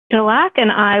Delac,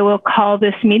 and I will call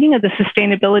this meeting of the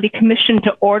Sustainability Commission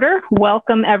to order.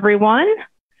 Welcome, everyone.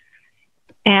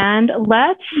 And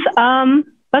let's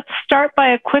start by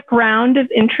a quick round of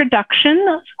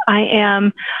introductions. I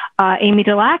am Amy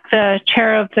Delac, the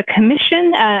chair of the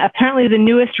commission, apparently the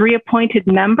newest reappointed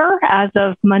member as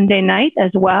of Monday night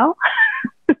as well.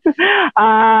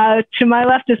 To my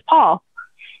left is Paul.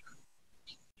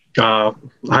 Hi,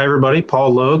 everybody.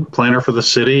 Paul Logue, planner for the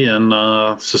city and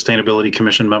Sustainability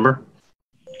Commission member.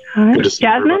 All right.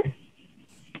 Jasmine?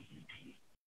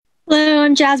 Hello,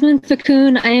 I'm Jasmine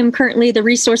Facoon. I am currently the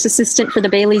resource assistant for the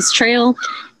Bailey's Trail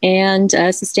and a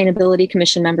Sustainability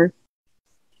Commission member.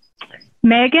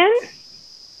 Megan?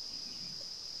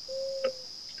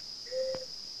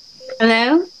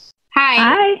 Hello.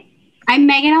 Hi. I'm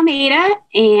Megan Almeida,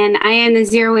 and I am the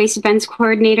Zero Waste Events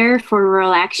Coordinator for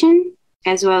Rural Action,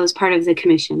 as well as part of the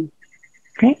commission.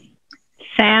 Great.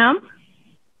 Sam?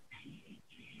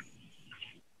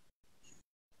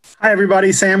 Hi,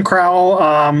 everybody. Sam Crowell,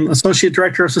 Associate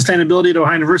Director of Sustainability at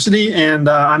Ohio University, and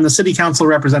I'm the City Council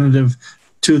representative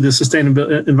to the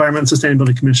Environment and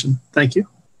Sustainability Commission. Thank you.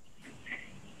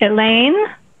 Elaine?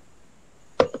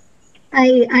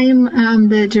 I am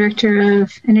the Director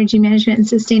of Energy Management and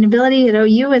Sustainability at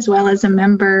OU, as well as a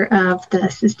member of the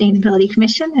Sustainability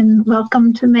Commission. And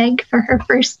welcome to Meg for her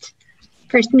first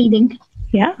meeting.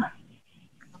 Yeah.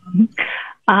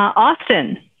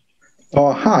 Austin.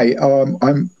 Hi,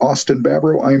 I'm Austin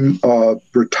Babrow. I'm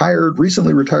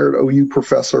recently retired OU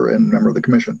professor and member of the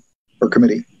commission or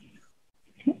committee.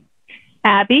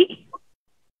 Abby.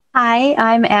 Hi,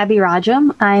 I'm Abby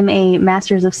Rajam. I'm a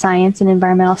Master's of Science and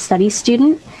Environmental Studies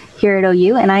student here at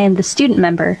OU, and I am the student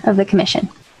member of the commission.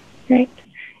 Great.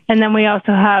 And then we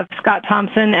also have Scott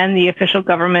Thompson and the official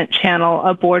government channel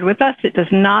aboard with us. It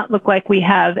does not look like we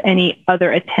have any other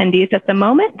attendees at the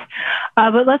moment,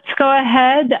 but let's go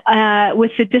ahead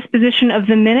with the disposition of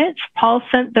the minutes. Paul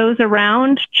sent those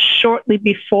around shortly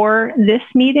before this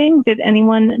meeting. Did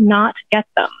anyone not get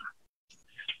them?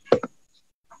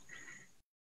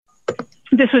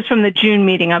 This was from the June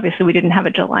meeting. Obviously, we didn't have a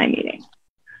July meeting.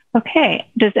 Okay.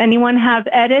 Does anyone have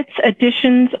edits,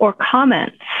 additions, or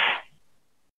comments?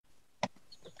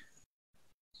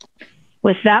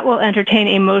 With that, we'll entertain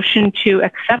a motion to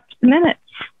accept the minutes.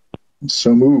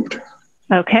 So moved.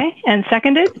 Okay. And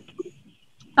seconded?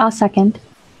 I'll second.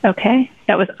 Okay.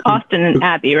 That was Austin and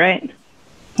Abby, right?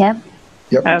 Yep.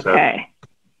 Yep. Okay.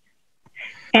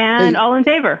 And all in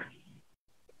favor?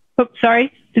 Oops,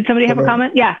 sorry. Did somebody have a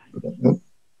comment? Yeah.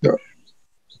 No.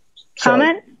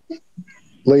 Comment?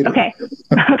 Later. Okay.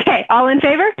 Okay. All in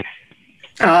favor?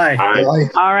 Aye. Aye.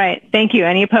 All right. Thank you.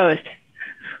 Any opposed?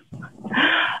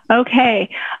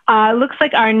 Okay. Looks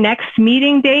like our next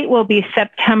meeting date will be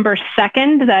September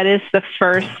 2nd. That is the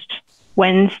first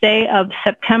Wednesday of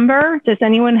September. Does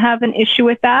anyone have an issue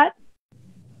with that?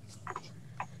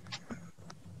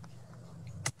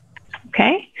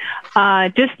 Okay.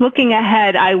 Just looking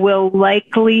ahead, I will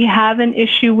likely have an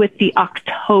issue with the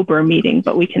October meeting,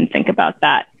 but we can think about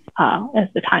that as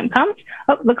the time comes.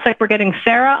 Oh, looks like we're getting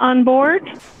Sarah on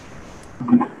board.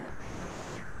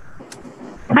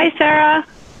 Hi, Sarah.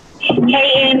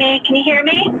 Hey, Amy. Can you hear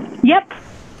me? Yep.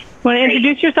 Want to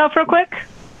introduce yourself real quick?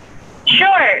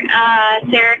 Sure.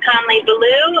 Sarah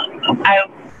Conley-Ballou. I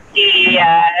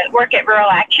work at Rural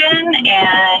Action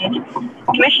and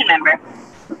commission member.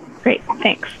 Great,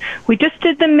 thanks. We just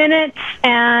did the minutes,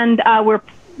 and we're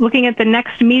looking at the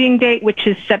next meeting date, which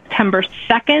is September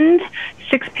 2nd,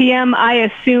 6 p.m. I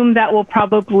assume that will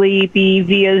probably be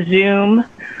via Zoom.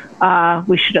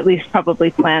 We should at least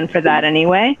probably plan for that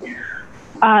anyway.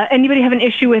 Anybody have an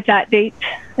issue with that date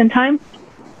and time?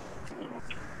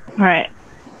 All right.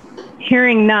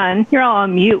 Hearing none, you're all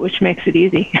on mute, which makes it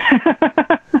easy.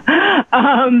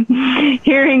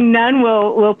 Hearing none,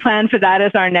 we'll plan for that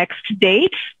as our next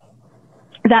date.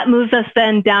 That moves us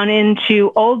then down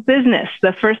into old business,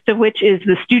 the first of which is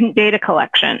the student data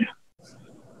collection.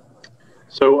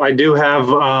 So I do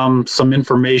have some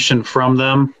information from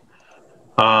them.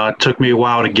 Took me a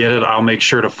while to get it. I'll make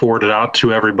sure to forward it out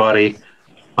to everybody.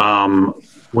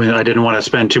 When I didn't want to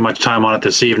spend too much time on it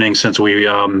this evening, since we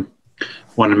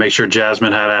wanted to make sure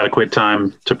Jasmine had adequate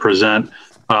time to present.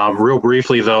 Real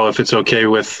briefly, though, if it's okay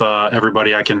with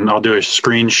everybody, I'll do a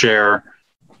screen share,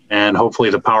 and hopefully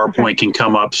the PowerPoint can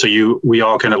come up so we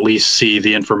all can at least see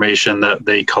the information that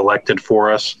they collected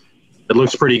for us. It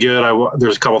looks pretty good.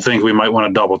 There's a couple things we might want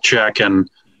to double check, and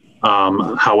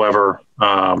however,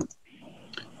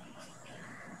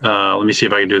 let me see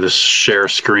if I can do this share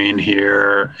screen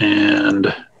here.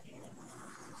 And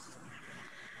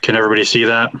can everybody see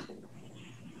that?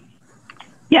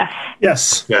 Yes.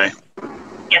 Yes. Okay.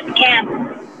 Yes.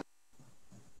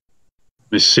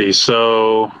 me see.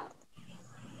 So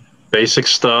basic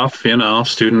stuff, you know,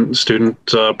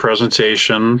 student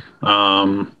presentation.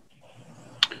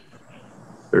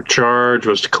 Their charge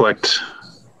was to collect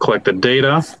the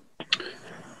data.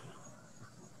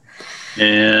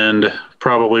 And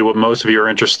probably what most of you are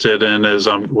interested in is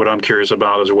what I'm curious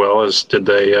about as well is, did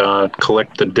they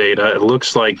collect the data? It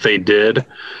looks like they did.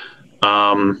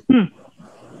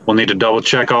 We'll need to double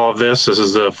check all of this. This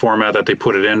is the format that they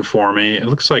put it in for me. It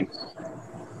looks like,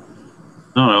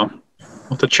 I don't know. I'll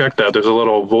have to check that. There's a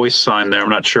little voice sign there. I'm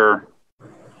not sure.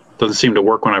 It doesn't seem to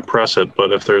work when I press it,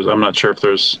 but I'm not sure if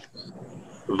there's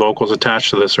vocals attached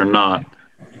to this or not.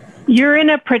 You're in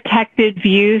a protected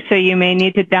view, so you may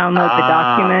need to download the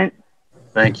document.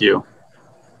 Thank you.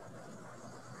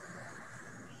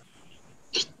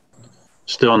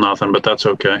 Still nothing, but that's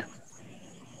okay.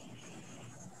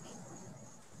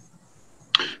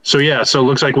 So yeah, so it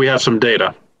looks like we have some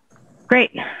data.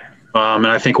 Great. And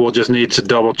I think we'll just need to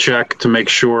double check to make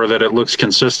sure that it looks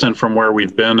consistent from where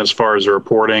we've been as far as the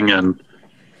reporting, and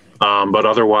but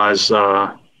otherwise,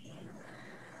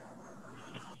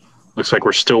 looks like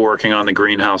we're still working on the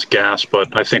greenhouse gas.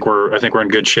 But I think we're in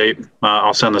good shape.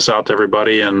 I'll send this out to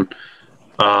everybody, and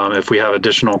if we have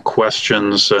additional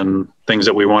questions and things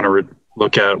that we want to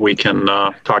look at, we can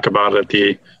talk about it at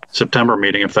the September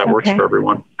meeting if that works for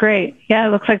everyone. Great. Yeah,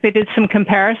 it looks like they did some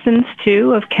comparisons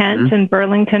too of Kent and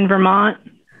Burlington, Vermont.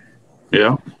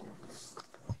 Yeah.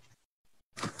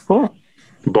 Cool.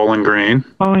 Bowling Green.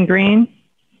 I'm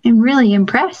really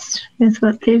impressed with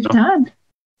what they've done.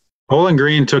 Bowling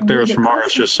Green took theirs from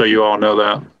ours, just so you all know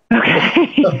that.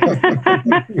 Okay.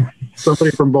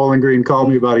 Somebody from Bowling Green called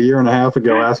me about a year and a half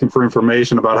ago asking for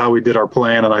information about how we did our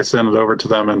plan, and I sent it over to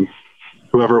them, and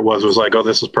whoever it was like, "Oh,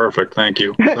 this is perfect. Thank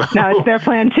you." Now it's their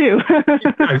plan too.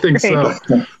 I think so.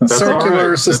 That's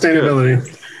circular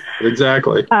sustainability.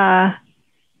 Exactly.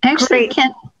 Actually,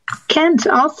 Kent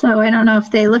also, I don't know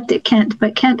if they looked at Kent,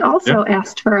 but Kent also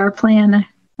asked for our plan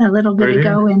a little bit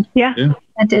ago, and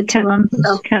I did to them.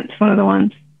 So. Kent's one of the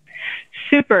ones.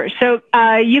 Super. So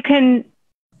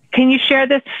can you share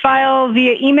this file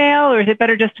via email, or is it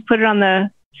better just to put it on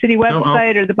the city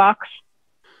website or the box?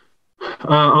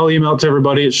 I'll email it to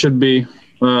everybody. It should be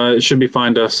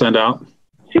fine to send out.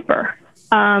 Super.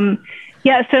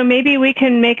 Yeah, so maybe we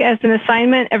can make as an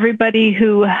assignment everybody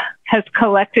who has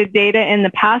collected data in the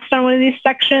past on one of these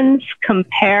sections,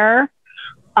 compare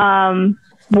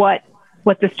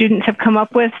what the students have come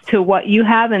up with to what you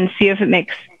have, and see if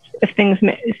things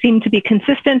seem to be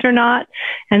consistent or not,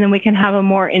 and then we can have a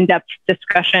more in-depth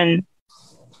discussion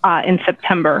in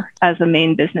September as a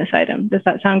main business item. Does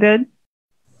that sound good?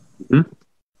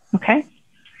 Mm-hmm. Okay.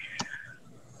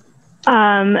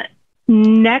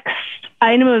 Next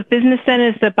item of business then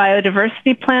is the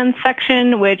biodiversity plan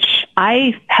section, which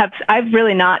I've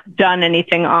really not done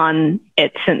anything on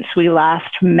it since we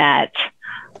last met.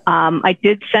 I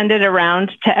did send it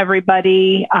around to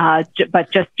everybody,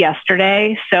 but just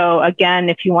yesterday. So again,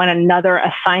 if you want another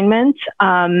assignment,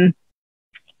 and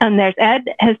there's Ed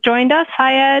has joined us.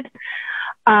 Hi,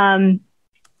 Ed.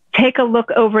 Take a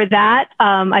look over that.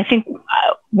 I think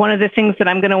one of the things that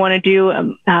I'm going to want to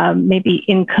do, maybe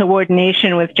in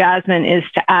coordination with Jasmine, is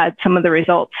to add some of the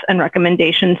results and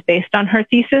recommendations based on her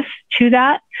thesis to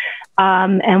that.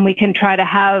 And we can try to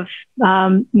have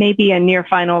maybe a near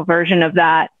final version of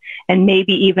that. And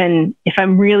maybe even, if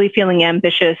I'm really feeling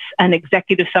ambitious, an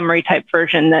executive summary type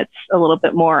version that's a little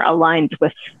bit more aligned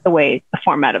with the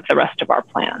format of the rest of our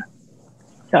plan.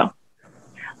 So,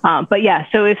 but yeah,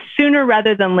 so if sooner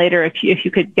rather than later, if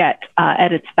you could get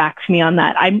edits back to me on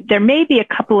that. There may be a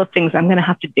couple of things I'm going to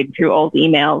have to dig through old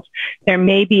emails. There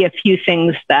may be a few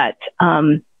things that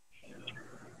I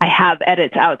have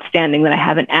edits outstanding that I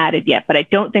haven't added yet, but I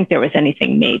don't think there was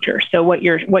anything major. So what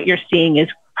you're seeing is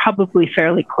probably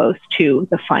fairly close to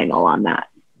the final on that.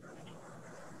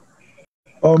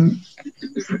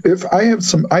 If I had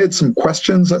some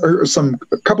questions, or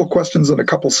a couple questions and a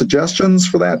couple suggestions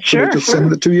for that. Sure, should I just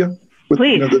send it to you?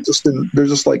 Please. They're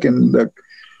just like in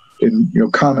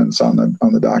comments on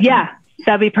the document. Yeah,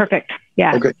 that'd be perfect.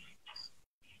 Yeah. Okay.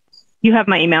 You have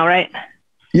my email, right?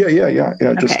 Yeah.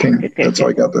 It just came. Good. That's how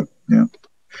I got that. Yeah.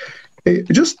 Hey,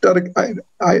 just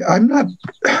I'm not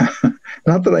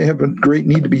not that I have a great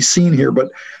need to be seen here,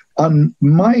 but on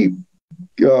my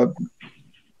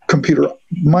computer,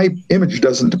 my image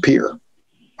doesn't appear.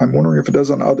 I'm wondering if it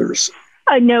does on others.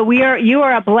 No, you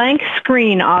are a blank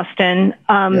screen, Austin.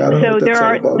 So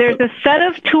there's a set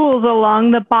of tools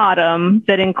along the bottom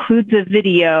that includes a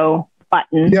video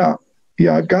button. Yeah,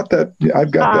 I've got that.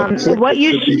 That.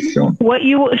 What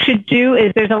you should do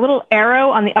is there's a little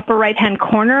arrow on the upper right-hand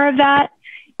corner of that.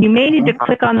 You may need to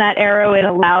click on that arrow. It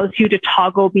allows you to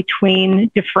toggle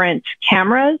between different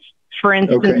cameras. For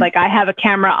instance, like I have a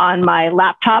camera on my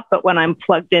laptop, but when I'm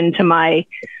plugged into my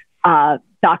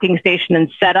docking station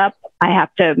and setup, I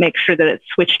have to make sure that it's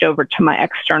switched over to my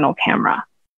external camera.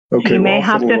 Okay, so you may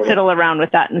have to fiddle around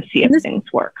with that and see if things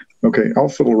work. Okay, I'll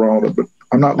fiddle around with it, but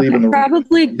I'm not leaving the room.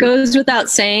 Probably goes without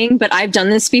saying, but I've done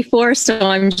this before, so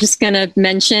I'm just going to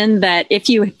mention that if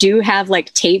you do have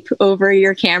like tape over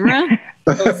your camera,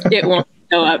 it won't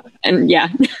show up. And yeah,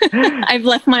 I've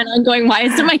left mine on going, why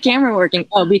isn't my camera working?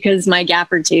 Oh, because my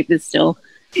gaffer tape is still.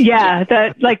 Yeah,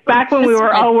 that like back when we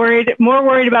were all more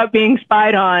worried about being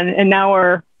spied on, and now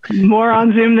we're more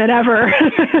on Zoom than ever.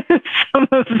 Some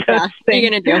of those things. What are you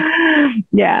going to do?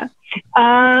 Yeah.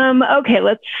 Okay,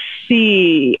 let's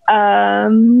see.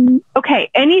 Okay,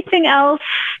 anything else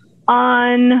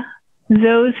on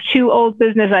those two old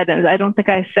business items? I don't think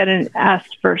I said and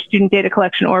asked for student data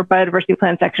collection or biodiversity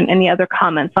plan section. Any other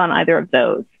comments on either of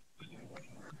those?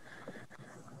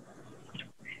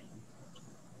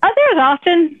 Oh, there's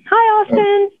Austin. Hi,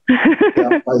 Austin.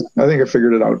 Yeah, I think I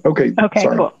figured it out. Okay. Okay,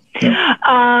 sorry. cool.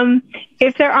 Yeah.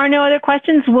 If there are no other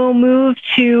questions, we'll move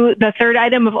to the third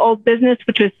item of old business,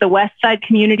 which is the West Side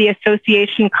Community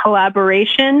Association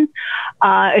collaboration.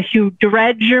 If you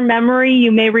dredge your memory,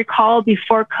 you may recall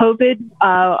before COVID,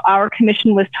 our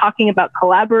commission was talking about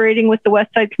collaborating with the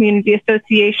West Side Community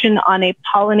Association on a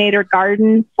pollinator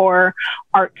garden for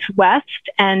Arts West,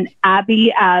 and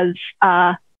Abby, as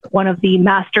one of the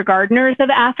master gardeners of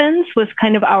Athens, was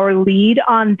kind of our lead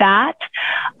on that.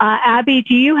 Abby,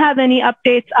 do you have any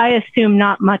updates? I assume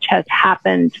not much has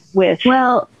happened with...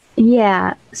 Well,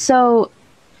 yeah. So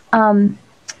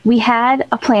we had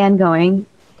a plan going,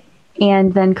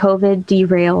 and then COVID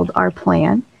derailed our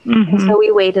plan. Mm-hmm. And so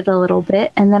we waited a little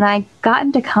bit, and then I got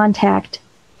into contact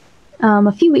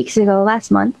a few weeks ago, last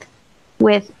month,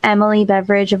 with Emily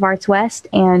Beveridge of Arts West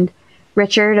and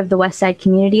Richard of the West Side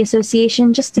Community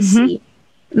Association, just to see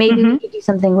maybe we could do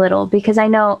something little, because I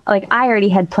know, like, I already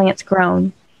had plants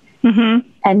grown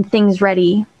and things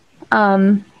ready.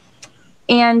 And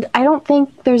I don't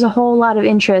think there's a whole lot of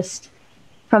interest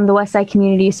from the West Side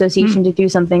Community Association to do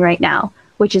something right now,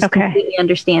 which is completely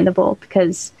understandable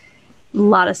because a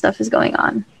lot of stuff is going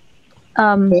on.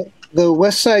 The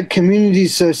West Side Community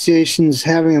Association is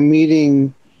having a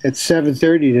meeting at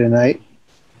 7:30 tonight.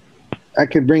 I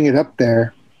could bring it up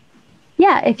there.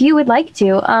 Yeah, if you would like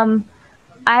to.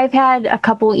 I've had a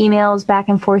couple emails back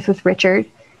and forth with Richard,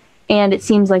 and it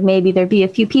seems like maybe there'd be a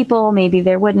few people, maybe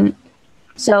there wouldn't.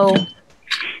 So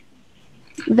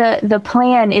the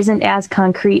plan isn't as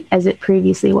concrete as it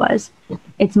previously was.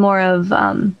 It's more of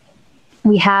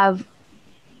we have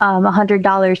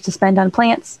 $100 to spend on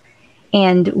plants,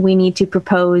 and we need to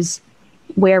propose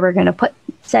where we're going to put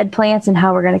said plants and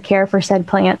how we're going to care for said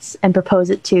plants and propose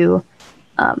it to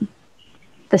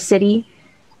the city,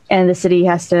 and the city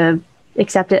has to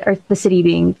accept it, or the city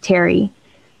being Terry.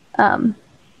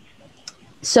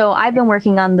 So I've been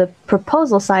working on the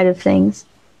proposal side of things.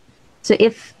 So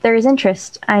if there is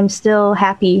interest, I'm still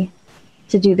happy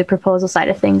to do the proposal side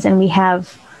of things, and we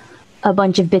have a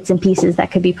bunch of bits and pieces that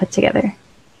could be put together.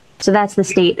 So that's the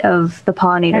state of the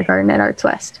pollinator garden at Arts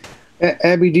West.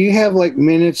 Abby, do you have like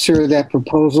minutes or that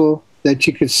proposal that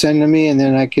you could send to me, and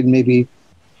then I could maybe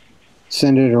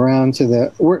send it around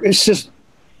to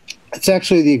it's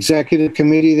actually the executive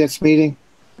committee that's meeting,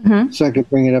 so I could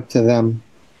bring it up to them.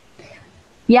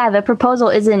 Yeah, the proposal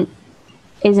isn't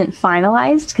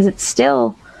finalized because it's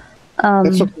still.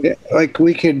 That's okay. Like,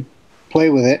 we could play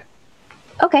with it.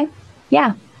 Okay.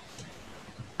 Yeah,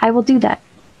 I will do that.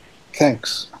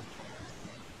 Thanks.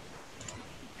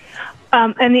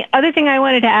 And the other thing I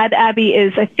wanted to add, Abby,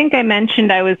 is I think I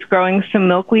mentioned I was growing some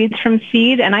milkweeds from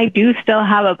seed, and I do still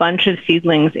have a bunch of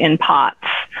seedlings in pots.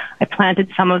 I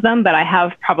planted some of them, but I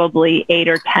have probably 8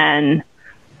 or 10.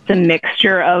 It's a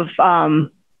mixture of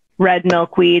red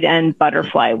milkweed and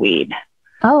butterfly weed.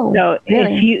 Oh, so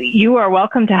really? If you are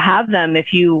welcome to have them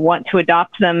if you want to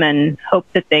adopt them and hope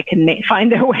that they can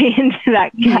find their way into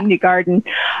that community garden.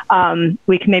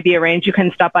 We can maybe arrange. You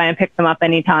can stop by and pick them up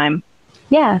anytime.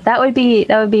 Yeah, that would be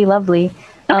lovely.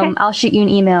 Okay. I'll shoot you an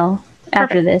email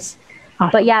after this.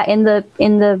 Awesome. But yeah, in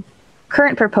the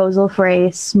current proposal for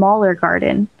a smaller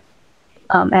garden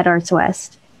at Arts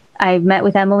West, I met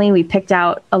with Emily. We picked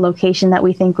out a location that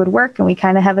we think would work, and we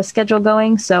kind of have a schedule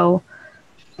going. So,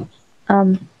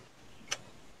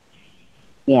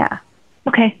 yeah.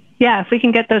 Okay. Yeah, if we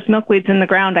can get those milkweeds in the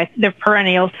ground, they're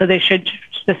perennial, so they should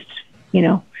just, they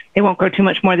won't grow too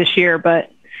much more this year.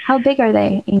 But how big are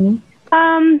they, Amy?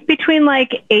 Between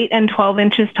like 8 and 12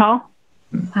 inches tall.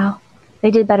 Wow. They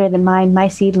did better than mine. My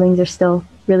seedlings are still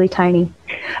really tiny?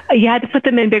 You had to put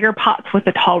them in bigger pots with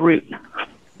a tall root.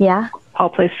 Yeah. Tall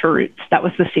place for roots. That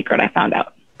was the secret I found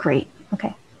out. Great.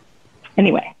 Okay.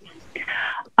 Anyway.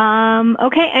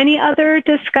 Okay. Any other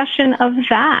discussion of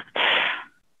that?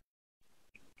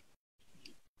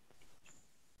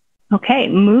 Okay,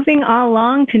 moving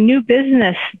along to new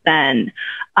business then.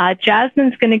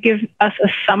 Jasmine's going to give us a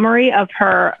summary of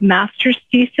her master's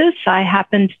thesis. I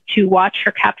happened to watch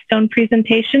her capstone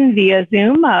presentation via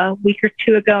Zoom a week or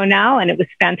two ago now, and it was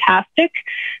fantastic.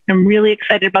 I'm really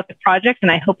excited about the project,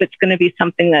 and I hope it's going to be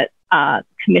something that the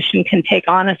Commission can take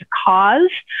on as a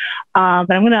cause. But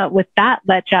I'm going to, with that,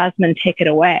 let Jasmine take it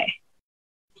away.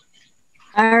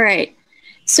 All right.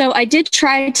 So I did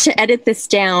try to edit this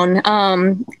down.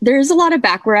 There's a lot of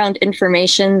background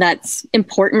information that's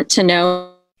important to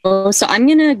know. So I'm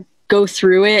going to go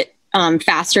through it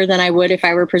faster than I would if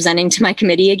I were presenting to my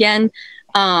committee again.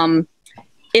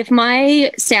 If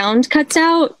my sound cuts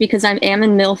out, because I am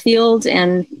in Millfield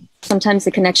and sometimes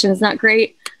the connection is not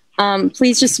great,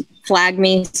 please just flag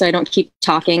me so I don't keep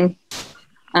talking.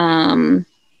 Can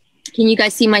you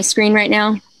guys see my screen right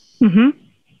now? Mm-hmm.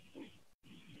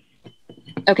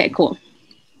 Okay, cool.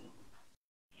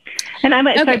 And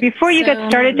sorry, before you get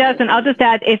started, Jasmine, I'll just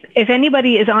add, if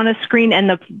anybody is on a screen and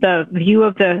the view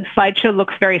of the slideshow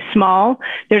looks very small,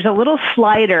 there's a little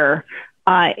slider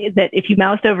that if you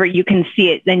mouse over it, you can see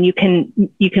it. Then you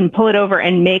can pull it over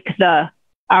and make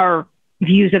our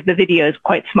views of the videos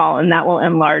quite small, and that will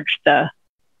enlarge the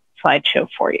slideshow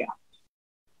for you.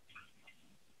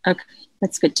 Okay,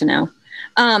 that's good to know.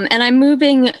 And I'm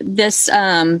moving this,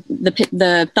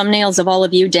 the thumbnails of all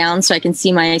of you down so I can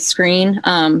see my screen.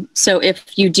 So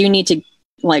if you do need to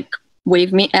like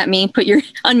wave at me,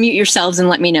 unmute yourselves and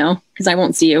let me know because I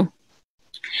won't see you.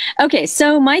 Okay,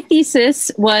 so my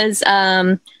thesis was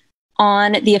on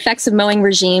the effects of mowing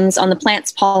regimes on the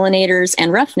plants, pollinators,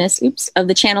 and roughness, of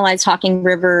the channelized Hocking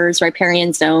River's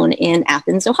riparian zone in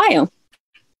Athens, Ohio.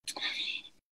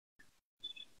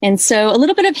 And so a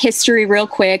little bit of history real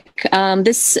quick.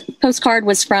 This postcard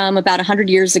was from about 100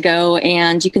 years ago,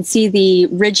 and you can see the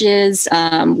ridges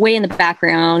way in the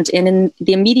background. And in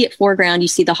the immediate foreground, you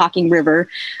see the Hocking River.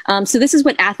 So this is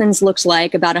what Athens looked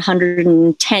like about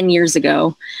 110 years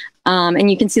ago.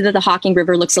 And you can see that the Hocking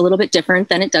River looks a little bit different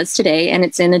than it does today, and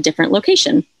it's in a different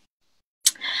location.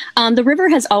 The river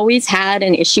has always had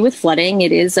an issue with flooding.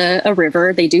 It is a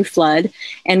river. They do flood.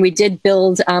 And we did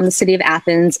build the city of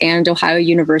Athens and Ohio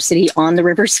University on the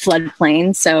river's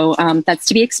floodplain. So that's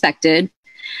to be expected.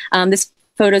 This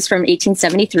photo is from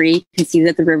 1873. You can see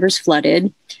that the river's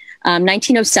flooded.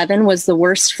 1907 was the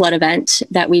worst flood event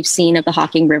that we've seen of the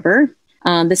Hocking River.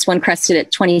 This one crested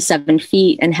at 27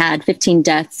 feet and had 15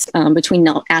 deaths between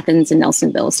Athens and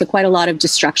Nelsonville. So quite a lot of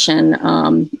destruction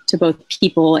to both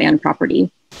people and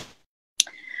property.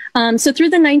 So through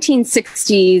the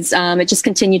 1960s, it just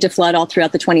continued to flood all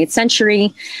throughout the 20th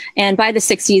century. And by the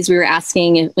 60s, we were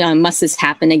asking, must this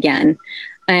happen again?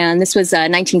 And this was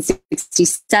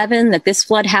 1967 that this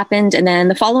flood happened. And then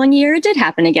the following year, it did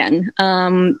happen again.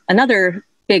 Another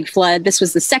big flood. This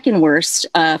was the second worst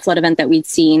flood event that we'd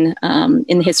seen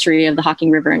in the history of the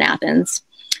Hocking River in Athens.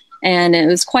 And it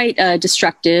was quite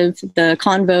destructive. The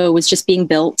convo was just being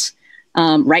built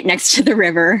right next to the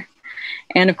river.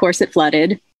 And of course, it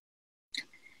flooded.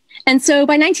 And so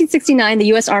by 1969, the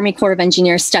U.S. Army Corps of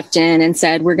Engineers stepped in and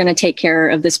said, we're going to take care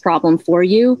of this problem for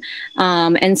you.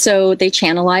 And so they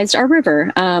channelized our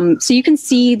river. So you can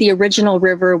see the original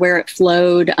river where it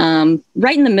flowed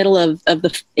right in the middle of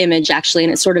the image, actually,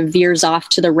 and it sort of veers off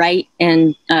to the right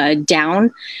and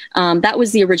down. That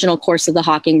was the original course of the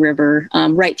Hocking River,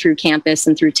 right through campus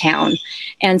and through town.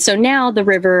 And so now the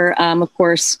river, of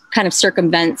course, kind of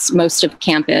circumvents most of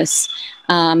campus.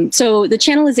 So the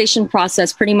channelization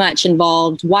process pretty much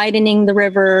involved widening the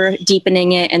river,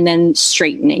 deepening it, and then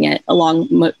straightening it along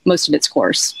most of its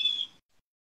course.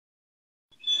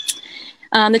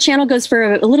 The channel goes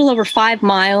for a little over 5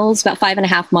 miles, about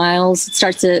 5.5 miles. It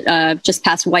starts at just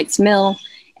past White's Mill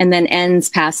and then ends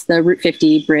past the Route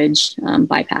 50 bridge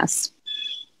bypass.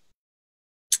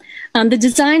 The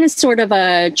design is sort of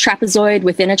a trapezoid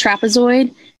within a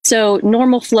trapezoid. So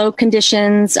normal flow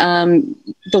conditions,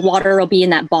 the water will be in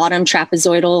that bottom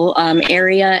trapezoidal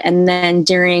area. And then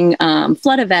during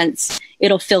flood events,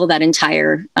 it'll fill that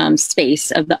entire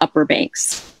space of the upper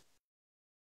banks.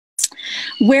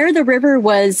 Where the river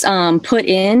was put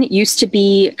in used to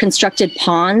be constructed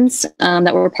ponds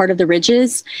that were part of the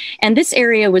ridges. And this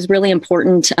area was really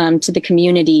important to the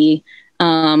community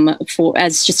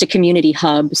as just a community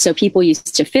hub. So people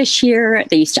used to fish here.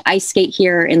 They used to ice skate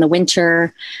here in the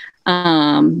winter.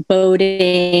 boating,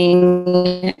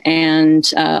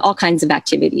 and all kinds of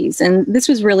activities. And this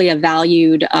was really a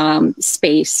valued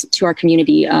space to our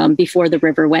community before the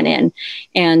river went in.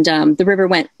 And the river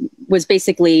went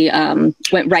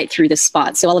right through this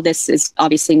spot. So all of this is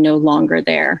obviously no longer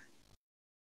there.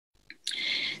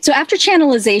 So after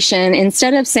channelization,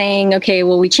 instead of saying, okay,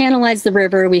 well, we channelized the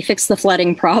river, we fixed the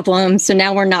flooding problem, so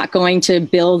now we're not going to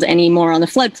build any more on the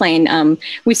floodplain,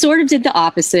 we sort of did the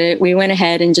opposite. We went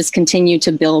ahead and just continued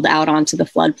to build out onto the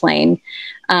floodplain.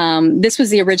 This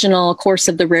was the original course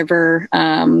of the river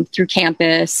through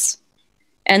campus.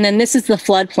 And then this is the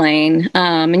floodplain.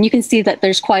 And you can see that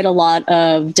there's quite a lot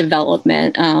of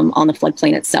development on the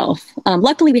floodplain itself.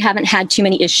 Luckily, we haven't had too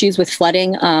many issues with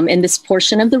flooding in this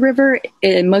portion of the river.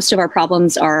 Most of our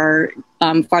problems are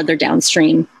farther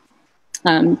downstream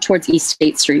towards East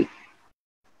State Street.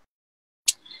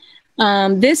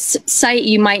 This site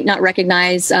you might not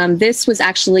recognize. This was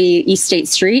actually East State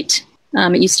Street.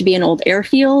 It used to be an old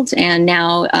airfield, and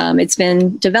now it's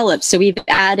been developed. So we've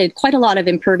added quite a lot of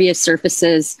impervious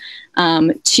surfaces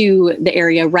to the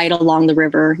area right along the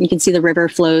river. You can see the river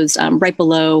flows right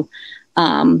below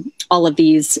all of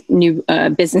these new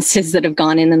businesses that have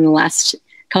gone in the last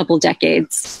couple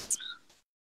decades.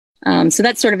 So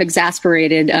that sort of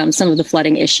exacerbated some of the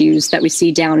flooding issues that we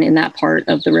see down in that part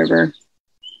of the river.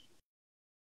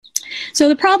 So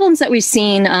the problems that we've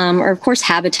seen are, of course,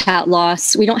 habitat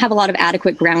loss. We don't have a lot of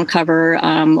adequate ground cover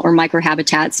or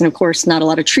microhabitats, and of course, not a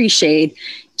lot of tree shade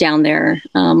down there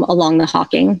along the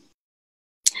Hocking.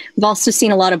 We've also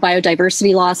seen a lot of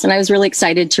biodiversity loss, and I was really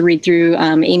excited to read through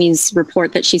Amy's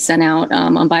report that she sent out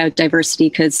on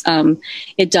biodiversity, because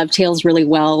it dovetails really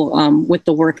well with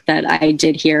the work that I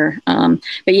did here.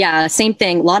 But yeah, same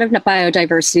thing, a lot of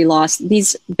biodiversity loss.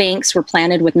 These banks were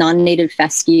planted with non-native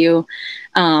fescue.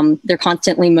 They're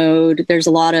constantly mowed. There's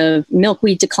a lot of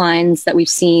milkweed declines that we've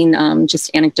seen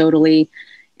just anecdotally.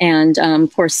 And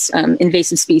of course,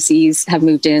 invasive species have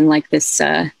moved in, like this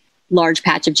large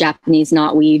patch of Japanese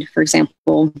knotweed, for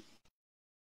example.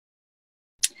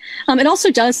 It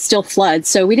also does still flood.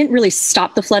 So we didn't really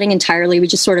stop the flooding entirely. We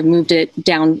just sort of moved it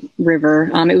down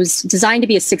river. It was designed to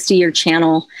be a 60-year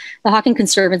channel. The Hocking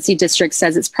Conservancy District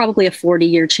says it's probably a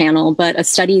 40-year channel, but a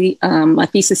study, a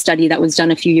thesis study that was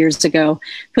done a few years ago,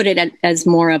 put it as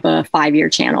more of a 5-year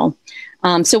channel.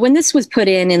 So when this was put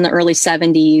in the early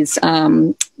 70s,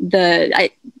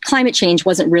 climate change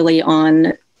wasn't really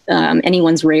on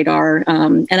anyone's radar.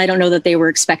 And I don't know that they were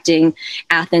expecting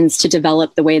Athens to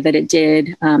develop the way that it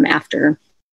did after.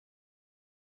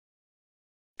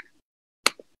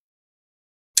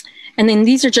 And then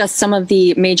these are just some of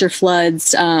the major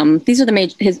floods. These are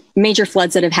the major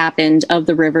floods that have happened of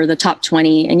the river, the top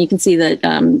 20. And you can see that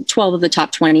 12 of the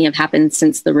top 20 have happened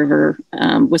since the river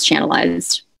was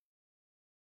channelized.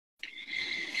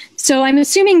 So I'm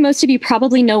assuming most of you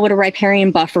probably know what a riparian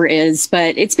buffer is,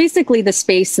 but it's basically the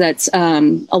space that's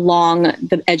along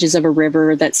the edges of a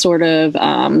river that sort of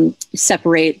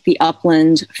separate the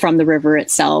upland from the river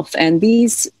itself. And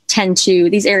these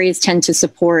areas tend to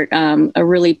support a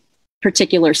really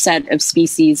particular set of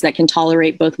species that can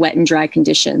tolerate both wet and dry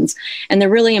conditions. And they're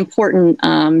really important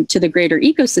to the greater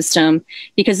ecosystem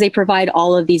because they provide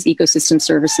all of these ecosystem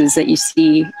services that you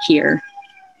see here.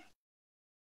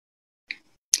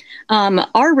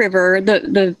 Our river,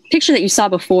 the picture that you saw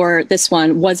before this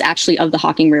one was actually of the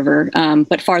Hocking River,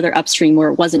 but farther upstream where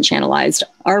it wasn't channelized.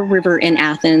 Our river in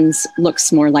Athens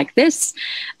looks more like this.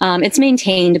 It's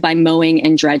maintained by mowing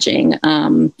and dredging.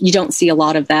 You don't see a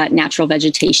lot of that natural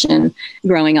vegetation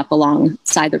growing up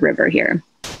alongside the river here.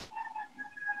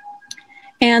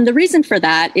 And the reason for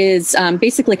that is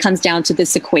basically comes down to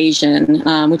this equation,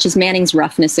 which is Manning's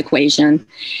roughness equation.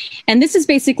 And this is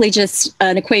basically just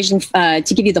an equation to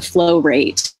give you the flow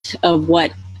rate of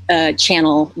what a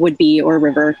channel would be, or a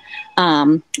river,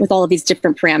 with all of these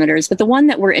different parameters. But the one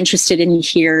that we're interested in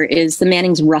here is the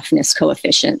Manning's roughness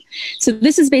coefficient. So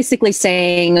this is basically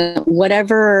saying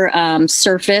whatever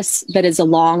surface that is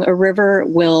along a river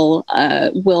will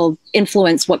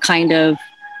influence what kind of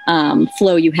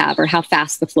flow you have, or how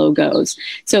fast the flow goes.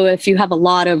 So if you have a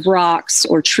lot of rocks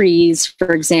or trees,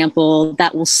 for example,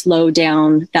 that will slow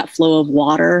down that flow of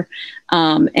water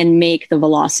and make the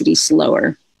velocity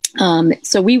slower.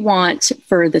 So we want,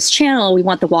 for this channel, we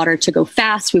want the water to go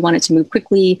fast. We want it to move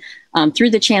quickly through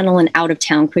the channel and out of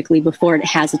town quickly before it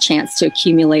has a chance to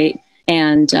accumulate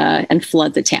and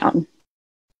flood the town.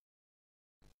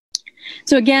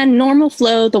 So again, normal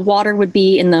flow, the water would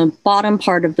be in the bottom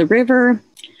part of the river.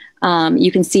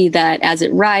 You can see that as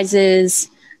it rises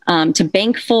to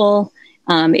bank full,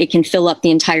 it can fill up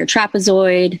the entire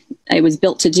trapezoid. It was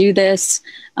built to do this.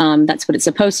 That's what it's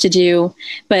supposed to do.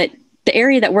 But the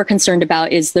area that we're concerned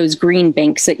about is those green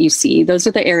banks that you see. Those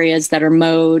are the areas that are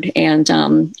mowed,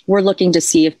 and we're looking to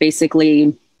see if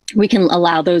basically we can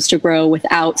allow those to grow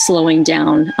without slowing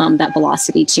down that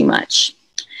velocity too much.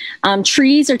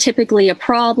 Trees are typically a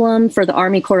problem for the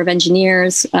Army Corps of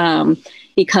Engineers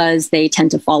because they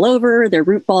tend to fall over, their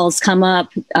root balls come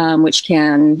up, which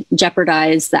can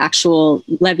jeopardize the actual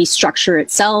levee structure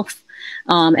itself.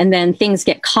 And then things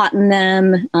get caught in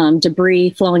them,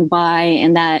 debris flowing by,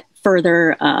 and that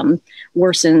further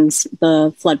worsens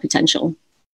the flood potential.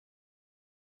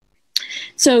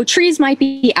 So trees might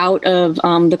be out of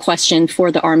the question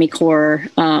for the Army Corps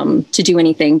to do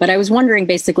anything, but I was wondering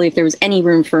basically if there was any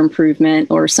room for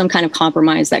improvement or some kind of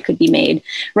compromise that could be made.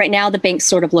 Right now, the banks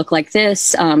sort of look like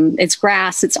this. It's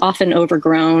grass. It's often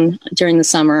overgrown during the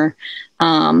summer.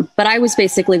 But I was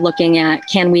basically looking at,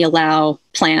 can we allow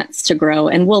plants to grow,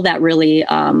 and will that really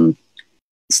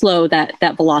slow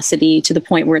that velocity to the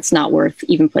point where it's not worth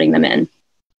even putting them in?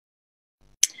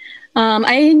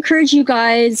 I encourage you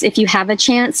guys, if you have a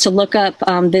chance, to look up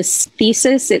this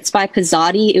thesis. It's by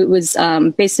Pizzotti. It was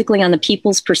basically on the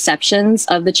people's perceptions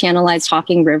of the channelized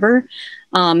Hocking River.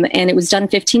 And it was done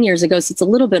 15 years ago, so it's a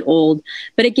little bit old,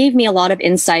 but it gave me a lot of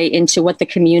insight into what the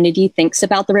community thinks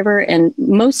about the river. And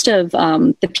most of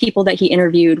the people that he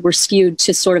interviewed were skewed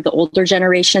to sort of the older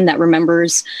generation that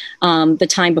remembers the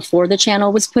time before the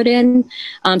channel was put in.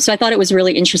 So I thought it was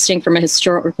really interesting from a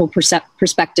historical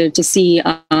perspective to see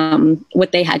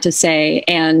what they had to say.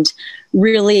 And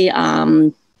really,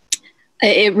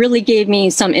 it really gave me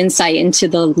some insight into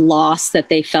the loss that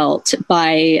they felt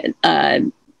by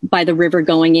the river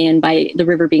going in, by the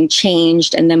river being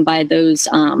changed, and then by those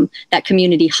that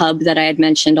community hub that I had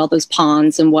mentioned, all those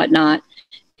ponds and whatnot,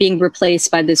 being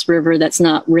replaced by this river that's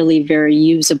not really very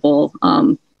usable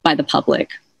by the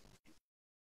public.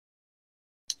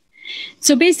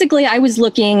 So basically, I was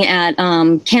looking at,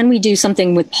 can we do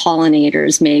something with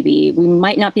pollinators maybe? We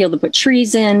might not be able to put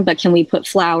trees in, but can we put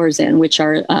flowers in, which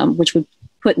would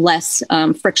put less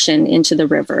friction into the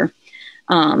river?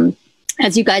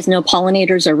 As you guys know,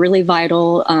 pollinators are really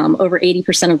vital. Over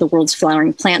 80% of the world's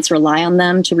flowering plants rely on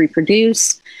them to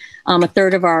reproduce. A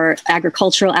third of our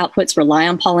agricultural outputs rely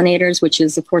on pollinators, which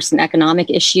is, of course, an economic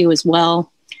issue as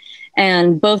well.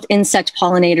 And both insect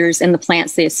pollinators and the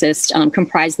plants they assist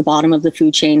comprise the bottom of the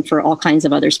food chain for all kinds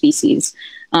of other species.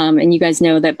 And you guys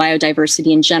know that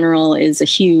biodiversity in general is a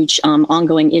huge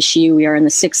ongoing issue. We are in the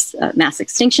 6th mass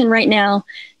extinction right now.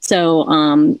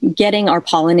 So getting our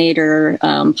pollinator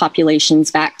populations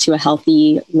back to a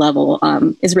healthy level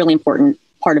is really important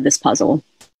part of this puzzle.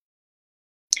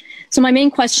 So my main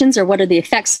questions are, what are the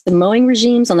effects of mowing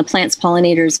regimes on the plants,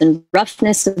 pollinators, and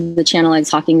roughness of the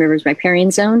channelized Hocking River's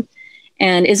riparian zone?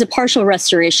 And is a partial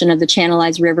restoration of the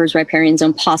channelized river's riparian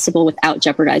zone possible without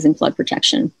jeopardizing flood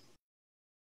protection?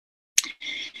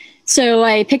 So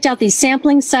I picked out these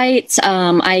sampling sites.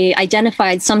 I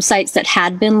identified some sites that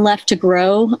had been left to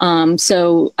grow.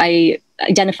 So I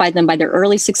identified them by their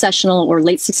early successional or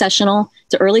late successional.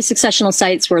 The early successional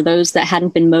sites were those that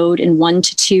hadn't been mowed in 1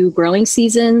 to 2 growing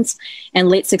seasons, and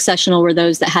late successional were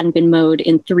those that hadn't been mowed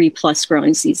in 3+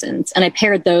 growing seasons. And I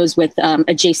paired those with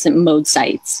adjacent mowed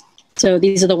sites. So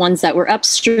these are the ones that were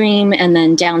upstream and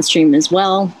then downstream as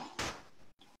well.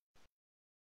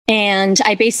 And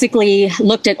I basically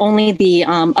looked at only the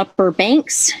upper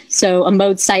banks. So a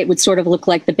mowed site would sort of look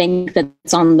like the bank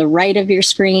that's on the right of your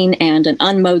screen, and an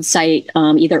unmowed site,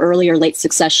 either early or late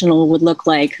successional, would look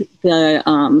like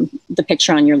the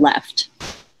picture on your left.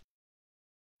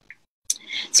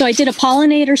 So I did a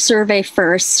pollinator survey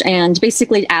first and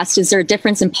basically asked, is there a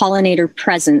difference in pollinator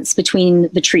presence between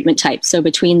the treatment types? So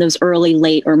between those early,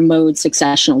 late, or mowed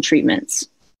successional treatments.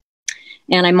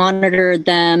 And I monitored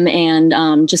them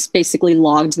and just basically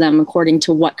logged them according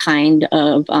to what kind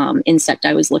of insect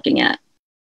I was looking at.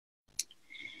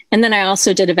 And then I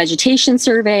also did a vegetation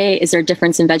survey. Is there a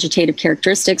difference in vegetative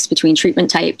characteristics between treatment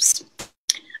types?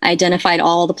 I identified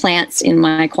all the plants in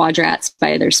my quadrats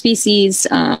by their species.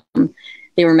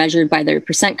 They were measured by their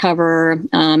percent cover.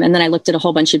 And then I looked at a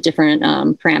whole bunch of different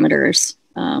parameters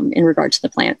in regard to the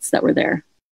plants that were there.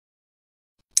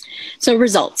 So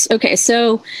results. Okay,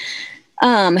 so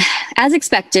as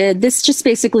expected, this just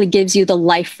basically gives you the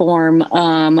life form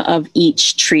of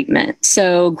each treatment.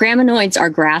 So graminoids are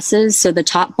grasses. So the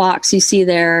top box you see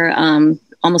there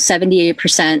almost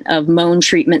 78% of mown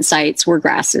treatment sites were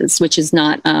grasses, which is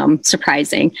not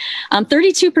surprising.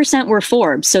 32% were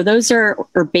forbs. So those are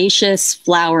herbaceous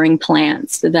flowering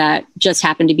plants that just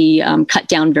happen to be cut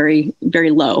down very, very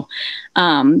low.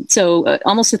 So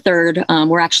almost a third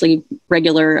were actually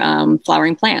regular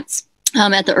flowering plants.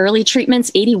 At the early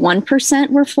treatments,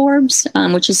 81% were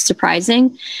forbs, which is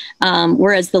surprising.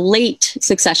 Whereas the late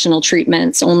successional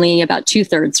treatments, only about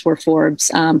 2/3 were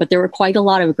forbs, but there were quite a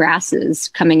lot of grasses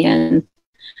coming in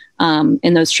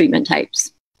those treatment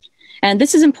types. And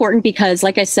this is important because,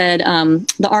 like I said,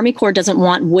 the Army Corps doesn't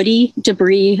want woody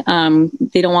debris.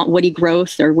 They don't want woody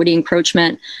growth or woody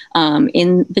encroachment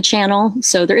in the channel.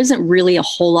 So there isn't really a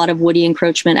whole lot of woody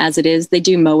encroachment as it is. They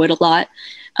do mow it a lot.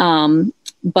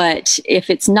 But if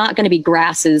it's not going to be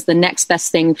grasses, the next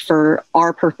best thing for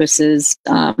our purposes,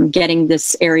 getting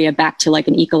this area back to like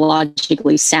an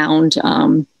ecologically sound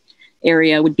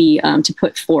area would be to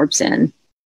put forbs in.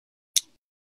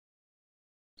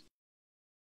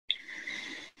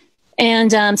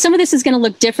 And some of this is going to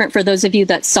look different for those of you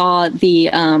that saw the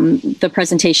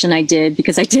presentation I did,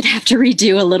 because I did have to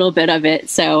redo a little bit of it.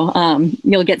 So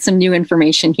you'll get some new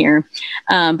information here.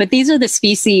 But these are the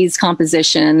species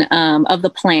composition of the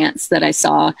plants that I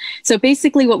saw. So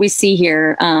basically what we see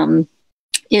here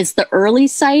is the early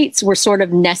sites were sort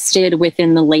of nested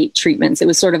within the late treatments. It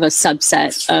was sort of a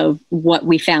subset of what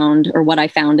we found, or what I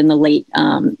found in the late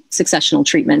successional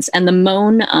treatments. And the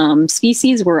mown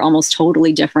species were almost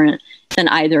totally different than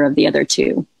either of the other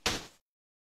two.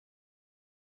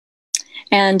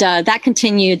 And that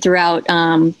continued throughout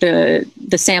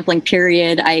the sampling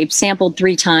period. I sampled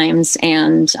 3 times,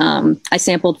 and I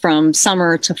sampled from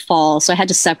summer to fall. So I had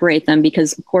to separate them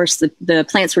because, of course, the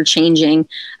plants were changing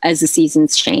as the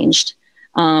seasons changed.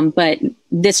 But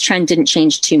this trend didn't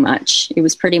change too much. It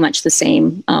was pretty much the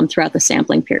same throughout the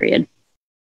sampling period.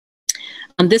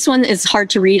 This one is hard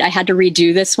to read. I had to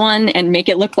redo this one and make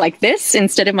it look like this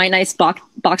instead of my nice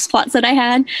box plots that I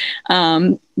had.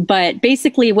 But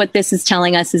basically what this is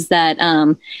telling us is that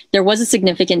there was a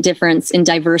significant difference in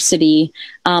diversity,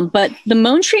 but the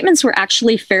mown treatments were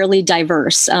actually fairly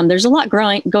diverse. There's a lot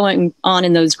going on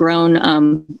in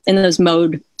those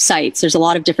mowed sites. There's a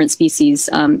lot of different species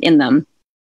in them,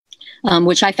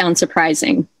 which I found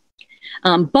surprising.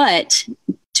 But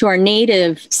to our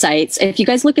native sites, if you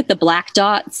guys look at the black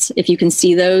dots, if you can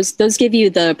see those give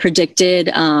you the predicted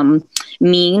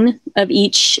mean of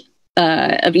each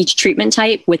treatment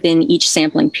type within each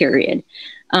sampling period.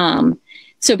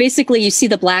 So basically you see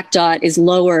the black dot is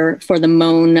lower for the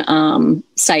mown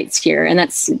sites here. And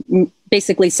that's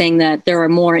basically saying that there are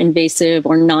more invasive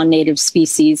or non-native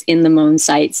species in the mown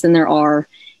sites than there are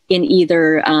in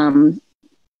either of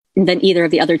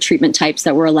the other treatment types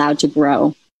that were allowed to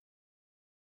grow.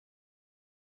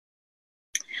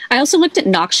 I also looked at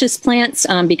noxious plants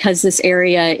because this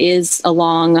area is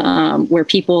along where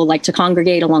people like to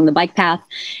congregate along the bike path.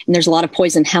 And there's a lot of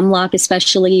poison hemlock,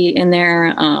 especially in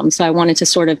there. So I wanted to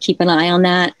sort of keep an eye on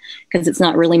that because it's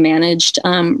not really managed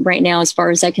right now, as far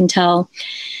as I can tell.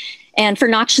 And for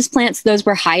noxious plants, those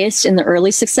were highest in the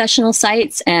early successional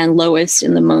sites and lowest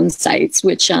in the mown sites,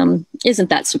 which isn't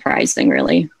that surprising,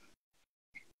 really.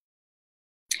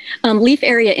 Leaf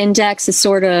area index is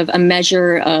sort of a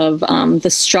measure of the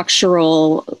structure,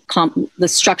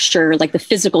 like the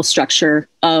physical structure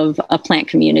of a plant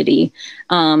community.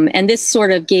 And this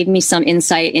sort of gave me some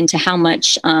insight into how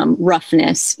much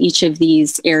roughness each of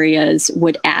these areas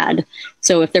would add.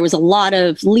 So if there was a lot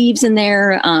of leaves in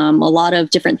there, a lot of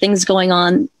different things going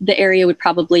on, the area would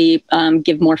probably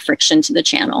give more friction to the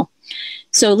channel.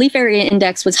 So leaf area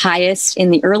index was highest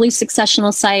in the early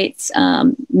successional sites,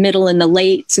 middle in the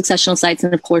late successional sites,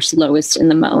 and of course lowest in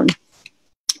the mown.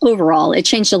 Overall, it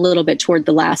changed a little bit toward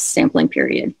the last sampling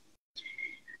period.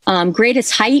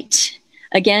 Greatest height,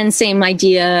 again, same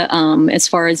idea as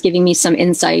far as giving me some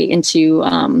insight into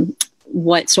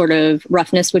what sort of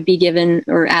roughness would be given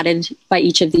or added by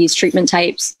each of these treatment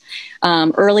types.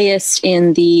 Highest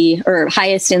in the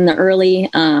early,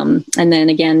 and then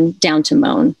again down to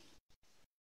mown.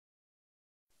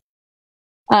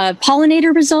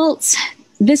 Pollinator results.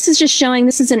 This is just showing,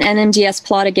 this is an NMDS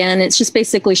plot again. It's just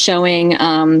basically showing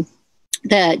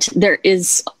that there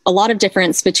is a lot of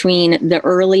difference between the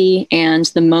early and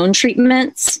the mown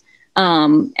treatments.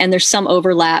 And there's some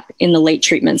overlap in the late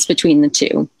treatments between the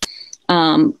two.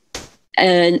 And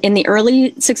in the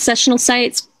early successional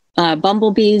sites,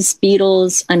 bumblebees,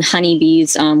 beetles, and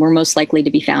honeybees were most likely to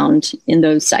be found in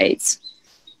those sites,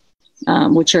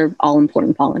 which are all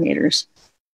important pollinators.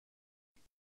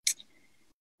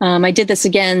 I did this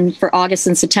again for August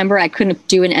and September. I couldn't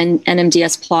do an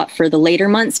NMDS plot for the later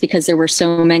months because there were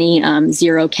so many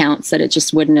zero counts that it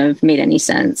just wouldn't have made any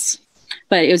sense.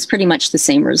 But it was pretty much the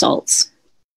same results.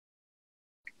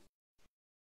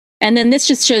 And then this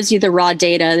just shows you the raw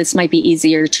data. This might be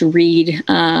easier to read.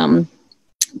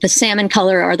 The salmon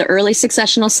color are the early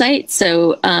successional sites.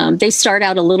 So they start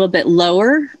out a little bit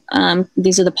lower.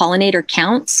 These are the pollinator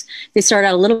counts. They start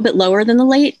out a little bit lower than the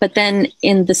late, but then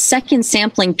in the second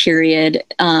sampling period,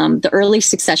 the early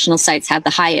successional sites have the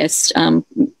highest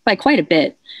by quite a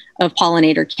bit of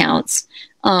pollinator counts.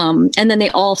 And then they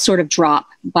all sort of drop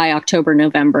by October,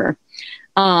 November.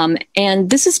 And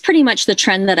this is pretty much the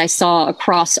trend that I saw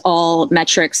across all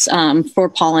metrics for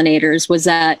pollinators, was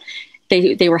that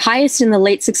they were highest in the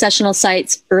late successional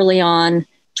sites early on.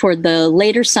 Toward the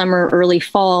later summer, early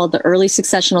fall, the early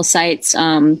successional sites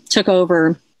took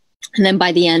over. And then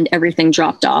by the end, everything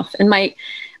dropped off. And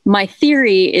my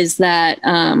theory is that,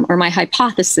 or my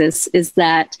hypothesis is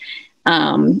that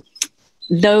there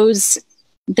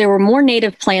were more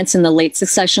native plants in the late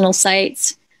successional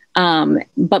sites.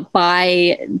 But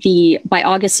by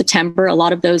August, September, a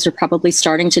lot of those are probably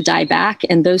starting to die back.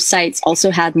 And those sites also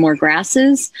had more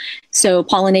grasses. So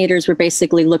pollinators were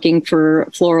basically looking for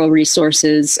floral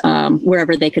resources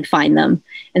wherever they could find them.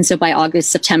 And so by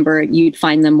August, September, you'd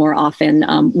find them more often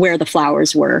where the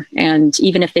flowers were. And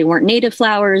even if they weren't native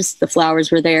flowers, the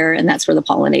flowers were there, and that's where the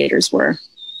pollinators were.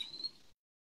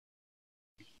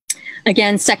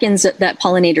 Again, seconds that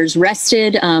pollinators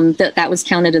rested, that was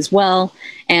counted as well,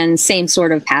 and same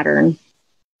sort of pattern.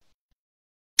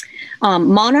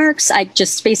 Monarchs, I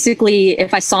just basically,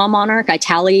 if I saw a monarch, I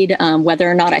tallied whether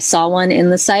or not I saw one in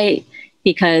the site,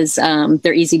 because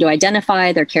they're easy to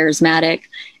identify, they're charismatic,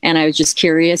 and I was just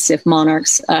curious if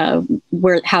monarchs,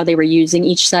 how they were using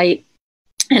each site.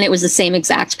 And it was the same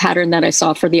exact pattern that I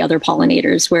saw for the other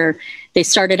pollinators, where they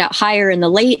started out higher in the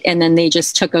late, and then they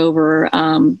just took over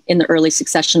in the early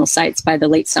successional sites by the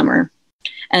late summer.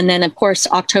 And then, of course,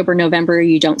 October, November,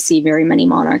 you don't see very many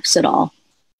monarchs at all.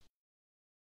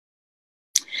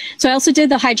 So I also did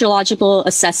the hydrological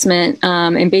assessment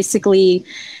and basically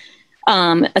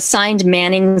assigned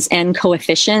Manning's N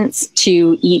coefficients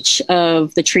to each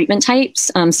of the treatment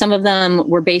types. Some of them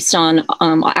were based on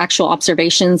actual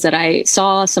observations that I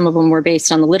saw. Some of them were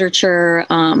based on the literature,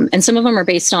 and some of them are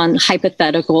based on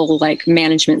hypothetical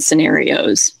management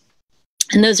scenarios.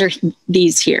 And those are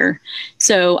these here.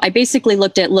 So I basically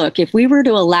looked at, if we were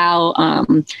to allow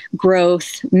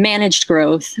managed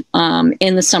growth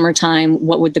in the summertime,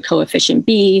 what would the coefficient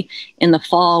be? In the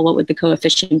fall, what would the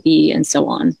coefficient be? And so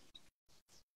on.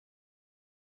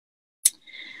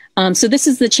 So this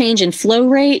is the change in flow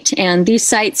rate, and these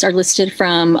sites are listed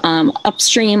from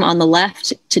upstream on the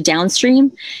left to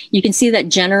downstream. You can see that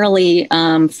generally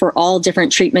for all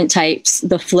different treatment types,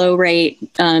 the flow rate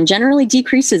generally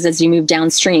decreases as you move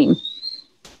downstream.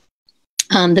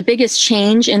 The biggest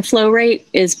change in flow rate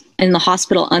is in the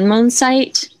hospital unmown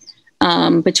site,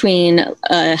 between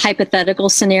a hypothetical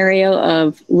scenario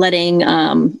of letting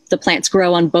the plants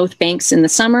grow on both banks in the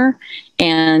summer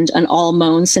and an all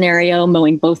mown scenario,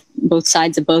 mowing both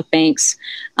sides of both banks.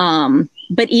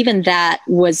 But even that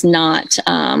was not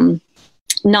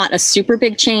a super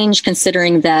big change,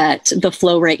 considering that the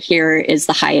flow rate here is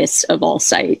the highest of all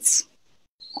sites.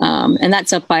 And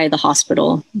that's up by the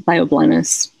hospital, by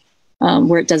Oblenis,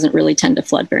 where it doesn't really tend to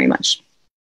flood very much.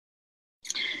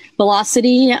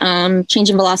 Velocity,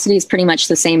 change in velocity is pretty much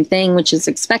the same thing, which is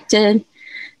expected.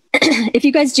 If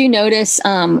you guys do notice,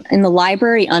 in the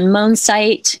library unmown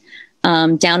site,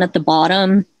 down at the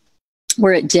bottom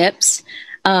where it dips,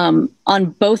 on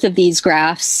both of these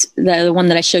graphs, the one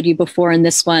that I showed you before and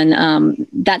this one,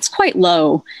 that's quite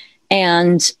low.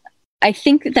 And I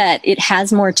think that it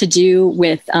has more to do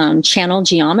with channel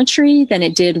geometry than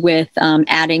it did with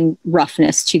adding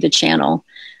roughness to the channel.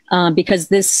 Because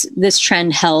this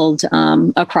trend held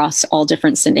across all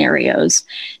different scenarios.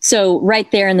 So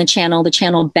right there in the channel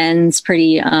bends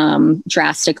pretty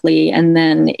drastically, and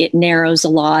then it narrows a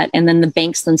lot, and then the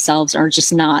banks themselves are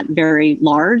just not very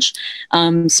large,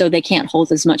 so they can't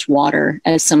hold as much water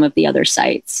as some of the other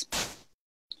sites.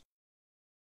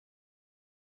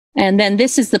 And then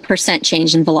this is the percent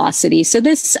change in velocity. So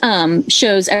this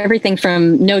shows everything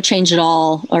from no change at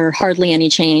all or hardly any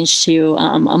change to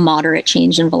a moderate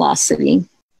change in velocity.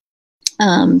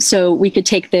 So we could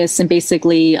take this and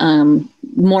basically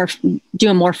do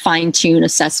a more fine-tuned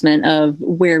assessment of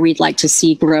where we'd like to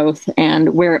see growth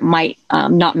and where it might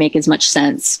not make as much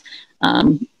sense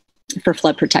for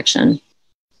flood protection.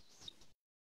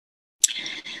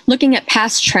 Looking at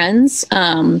past trends,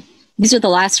 these are the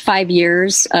last 5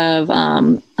 years of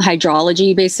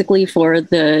hydrology, basically for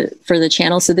the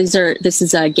channel. So this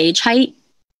is a gauge height,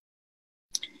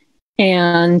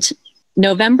 and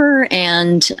November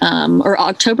and or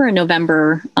October and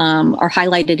November are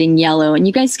highlighted in yellow, and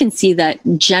you guys can see that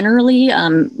generally,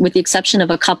 with the exception of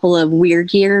a couple of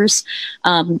weird years,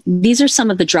 these are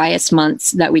some of the driest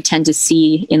months that we tend to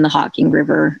see in the Hocking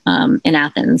River in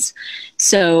Athens.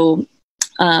 So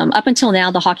up until now,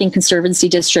 the Hocking Conservancy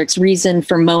District's reason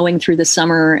for mowing through the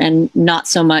summer and not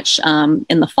so much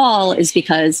in the fall is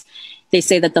because they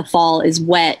say that the fall is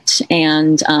wet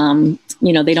and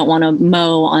they don't want to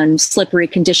mow on slippery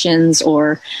conditions,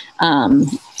 or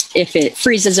if it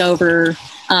freezes over.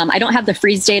 I don't have the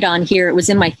freeze data on here. It was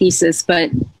in my thesis,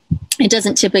 but it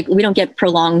doesn't typically, we don't get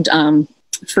prolonged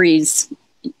freeze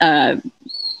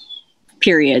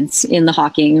periods in the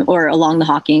Hocking or along the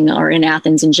Hocking or in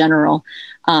Athens in general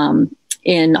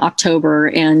in October,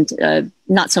 and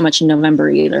not so much in November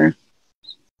either.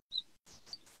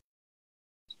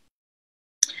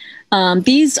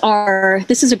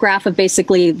 This is a graph of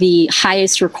basically the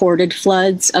highest recorded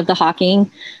floods of the Hocking.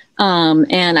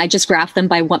 And I just graphed them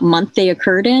by what month they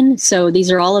occurred in. So these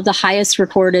are all of the highest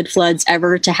recorded floods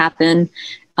ever to happen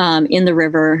in the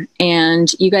river.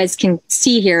 And you guys can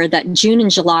see here that June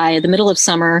and July, the middle of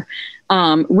summer,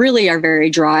 really are very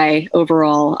dry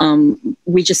overall.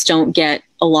 We just don't get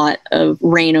a lot of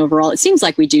rain overall. It seems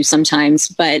like we do sometimes,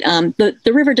 but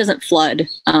the river doesn't flood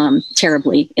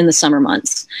terribly in the summer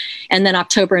months. And then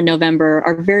October and November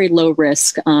are very low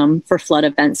risk for flood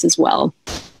events as well.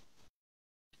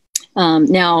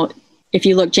 Now, if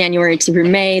you look January through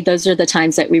May, those are the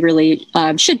times that we really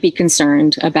should be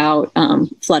concerned about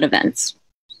flood events.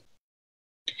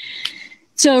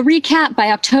 So recap, by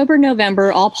October,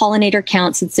 November, all pollinator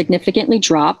counts had significantly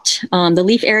dropped. The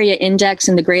leaf area index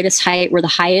and the greatest height were the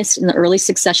highest in the early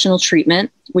successional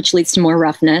treatment, which leads to more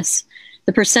roughness.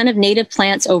 The percent of native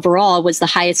plants overall was the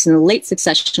highest in the late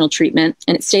successional treatment,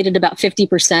 and it stayed at about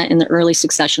 50% in the early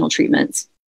successional treatments.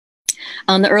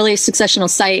 The early successional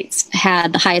sites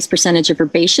had the highest percentage of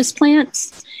herbaceous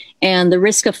plants, and the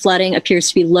risk of flooding appears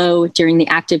to be low during the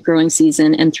active growing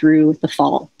season and through the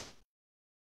fall.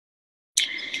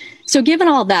 So given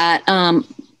all that,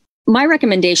 my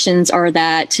recommendations are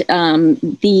that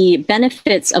the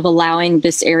benefits of allowing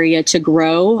this area to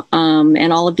grow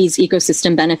and all of these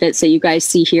ecosystem benefits that you guys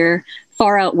see here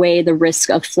far outweigh the risk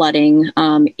of flooding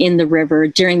in the river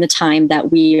during the time that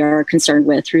we are concerned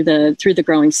with through the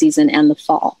growing season and the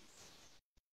fall.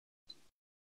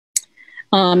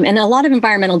 And a lot of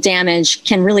environmental damage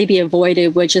can really be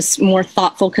avoided with just more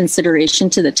thoughtful consideration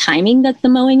to the timing that the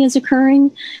mowing is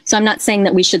occurring. So I'm not saying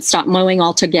that we should stop mowing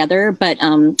altogether, but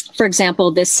for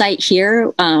example, this site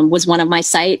here was one of my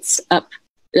sites up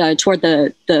toward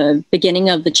the beginning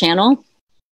of the channel.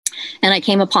 And I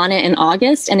came upon it in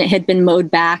August, and it had been mowed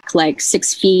back like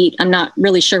 6 feet. I'm not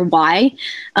really sure why,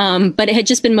 but it had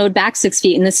just been mowed back 6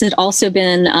 feet. And this had also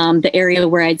been the area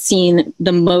where I'd seen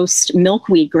the most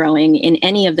milkweed growing in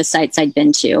any of the sites I'd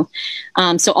been to.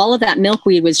 So all of that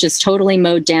milkweed was just totally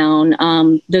mowed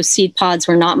down. Those seed pods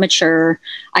were not mature.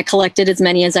 I collected as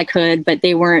many as I could, but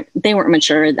they weren't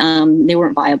mature. They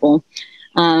weren't viable.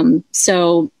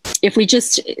 So if we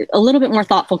just, a little bit more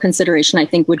thoughtful consideration, I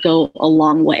think would go a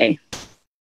long way.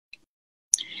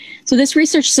 So this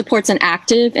research supports an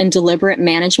active and deliberate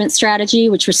management strategy,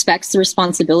 which respects the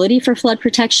responsibility for flood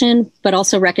protection, but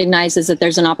also recognizes that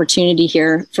there's an opportunity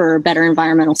here for better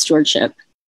environmental stewardship.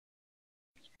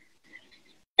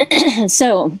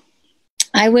 So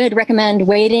I would recommend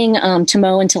waiting to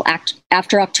mow until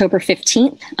after October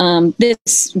 15th.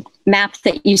 This map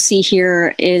that you see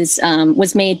here is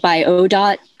was made by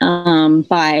ODOT.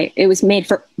 It was made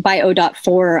by ODOT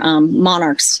for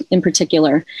monarchs in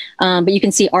particular. But you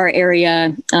can see our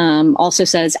area also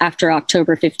says after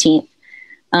October 15th.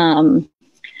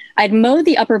 I'd mow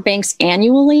the upper banks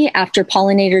annually after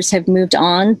pollinators have moved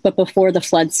on, but before the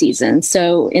flood season.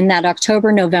 So in that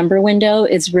October-November window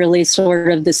is really sort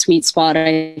of the sweet spot,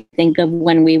 I think, of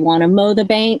when we want to mow the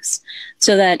banks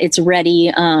so that it's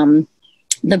ready.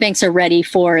 The banks are ready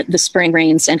for the spring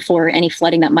rains and for any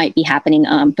flooding that might be happening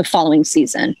the following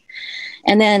season.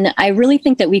 And then I really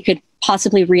think that we could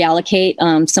possibly reallocate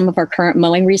some of our current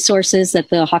mowing resources that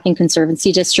the Hocking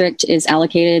Conservancy District is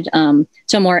allocated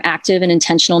to a more active and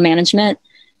intentional management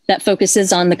that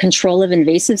focuses on the control of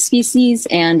invasive species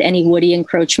and any woody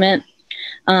encroachment.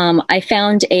 I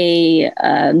found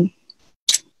I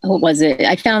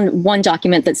found one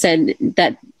document that said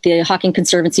that the Hocking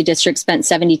Conservancy District spent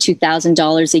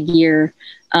 $72,000 a year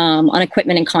on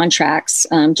equipment and contracts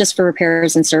just for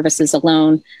repairs and services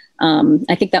alone.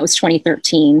 I think that was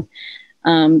 2013.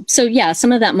 So yeah,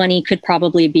 some of that money could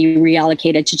probably be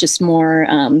reallocated to just more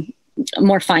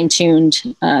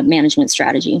fine-tuned management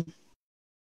strategy.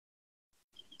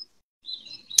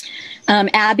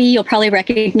 Abby, you'll probably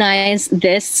recognize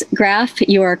this graph.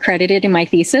 You are credited in my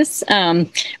thesis.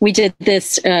 We did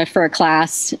this for a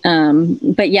class.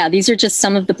 But yeah, these are just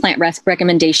some of the plant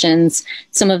recommendations.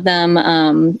 Some of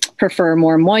them prefer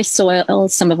more moist soil.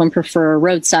 Some of them prefer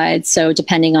roadside. So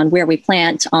depending on where we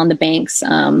plant on the banks,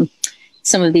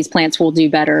 some of these plants will do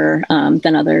better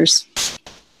than others.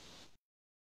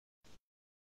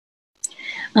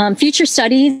 Future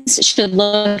studies should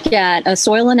look at a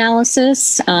soil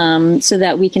analysis so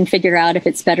that we can figure out if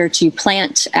it's better to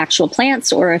plant actual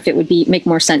plants or if it would make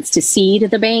more sense to seed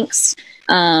the banks.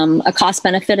 A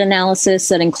cost-benefit analysis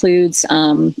that includes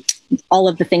all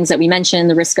of the things that we mentioned,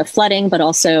 the risk of flooding, but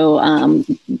also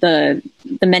the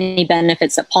many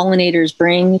benefits that pollinators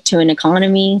bring to an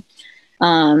economy.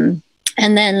 And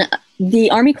then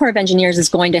the Army Corps of Engineers is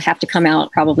going to have to come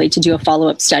out probably to do a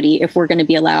follow-up study if we're going to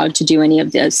be allowed to do any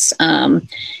of this.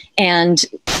 And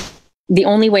the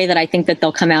only way that I think that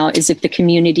they'll come out is if the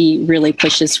community really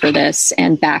pushes for this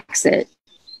and backs it.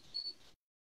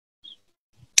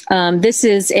 This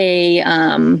is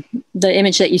the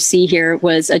image that you see here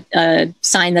was a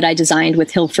sign that I designed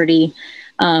with Hilferty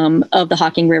of the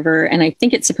Hocking River. And I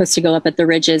think it's supposed to go up at the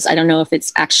ridges. I don't know if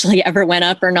it's actually ever went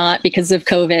up or not because of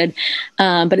COVID,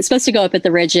 but it's supposed to go up at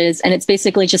the ridges. And it's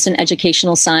basically just an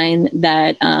educational sign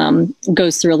that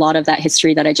goes through a lot of that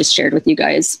history that I just shared with you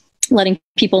guys, letting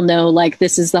people know, like,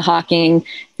 this is the Hocking,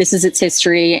 this is its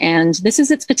history, and this is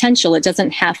its potential. It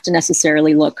doesn't have to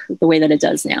necessarily look the way that it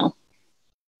does now.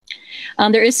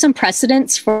 There is some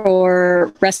precedence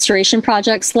for restoration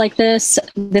projects like this.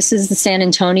 This is the San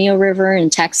Antonio River in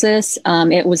Texas.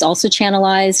 It was also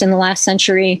channelized in the last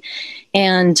century.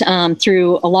 And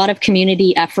through a lot of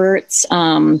community efforts,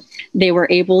 they were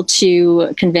able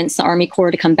to convince the Army Corps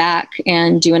to come back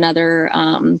and do another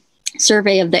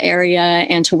survey of the area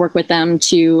and to work with them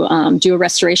to do a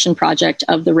restoration project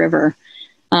of the river.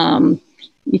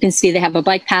 You can see they have a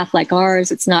bike path like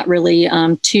ours. It's not really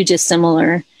too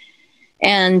dissimilar.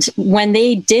 And when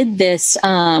they did this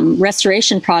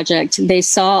restoration project, they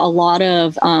saw a lot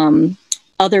of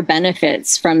other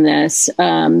benefits from this.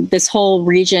 This whole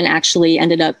region actually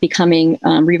ended up becoming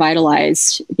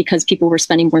revitalized because people were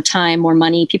spending more time, more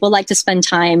money. People like to spend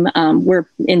time. We're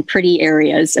in pretty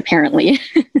areas, apparently,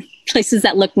 places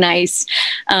that look nice.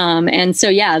 And so,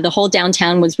 yeah, the whole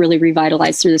downtown was really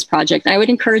revitalized through this project. I would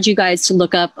encourage you guys to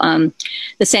look up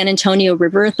the San Antonio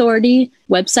River Authority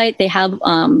website. They have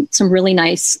some really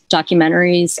nice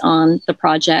documentaries on the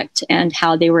project and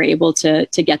how they were able to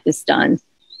get this done.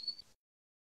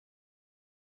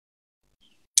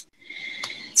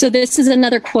 So this is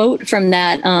another quote from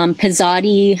that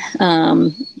Pizzotti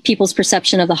People's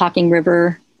Perception of the Hocking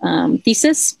River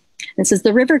thesis. It says,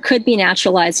 the river could be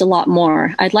naturalized a lot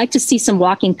more. I'd like to see some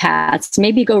walking paths,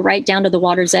 maybe go right down to the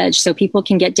water's edge so people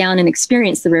can get down and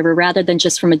experience the river rather than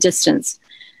just from a distance.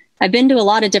 I've been to a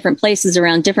lot of different places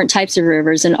around different types of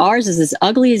rivers, and ours is as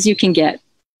ugly as you can get.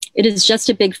 It is just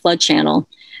a big flood channel.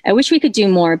 I wish we could do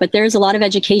more, but there's a lot of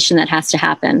education that has to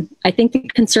happen. I think the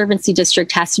Conservancy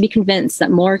District has to be convinced that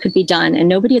more could be done, and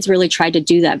nobody has really tried to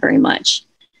do that very much.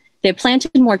 They've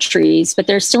planted more trees, but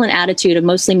there's still an attitude of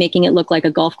mostly making it look like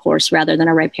a golf course rather than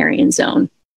a riparian zone.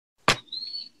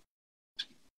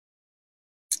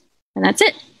 And that's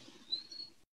it.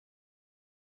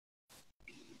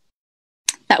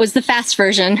 That was the fast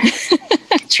version.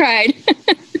 I tried.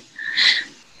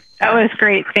 That was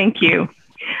great. Thank you.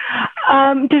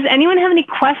 Does anyone have any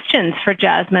questions for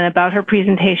Jasmine about her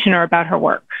presentation or about her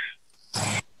work?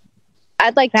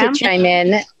 I'd like to chime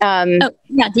in.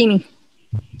 Yeah, Jamie.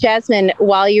 Jasmine,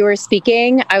 while you were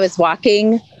speaking, I was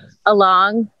walking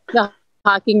along the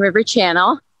Hocking River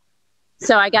Channel.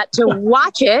 So I got to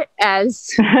watch it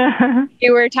as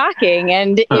you were talking,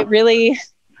 and it really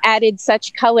added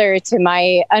such color to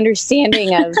my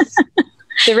understanding of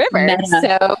the river.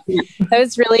 So that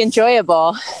was really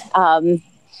enjoyable.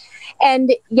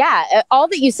 And yeah, all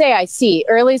that you say, I see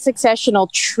early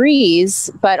successional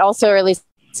trees, but also early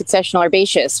successional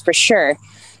herbaceous for sure.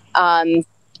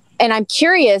 And I'm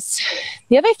curious,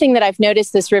 the other thing that I've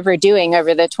noticed this river doing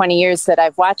over the 20 years that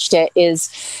I've watched it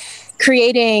is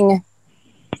creating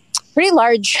pretty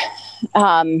large,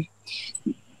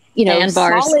 sandbars.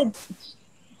 Solid.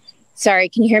 Sorry,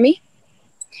 can you hear me?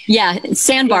 Yeah,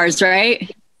 sandbars, right?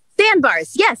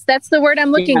 Sandbars. Yes, that's the word I'm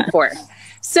looking for.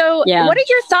 So what are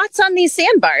your thoughts on these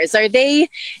sandbars? Are they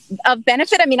of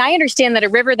benefit? I mean, I understand that a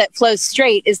river that flows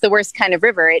straight is the worst kind of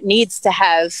river. It needs to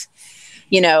have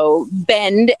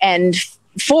bend and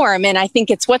form. And I think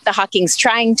it's what the Hawking's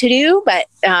trying to do. But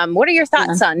what are your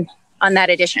thoughts on that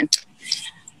addition?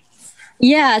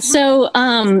 Yeah, so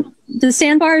the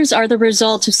sandbars are the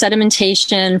result of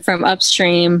sedimentation from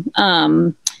upstream.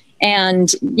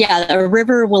 And yeah, a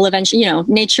river will eventually,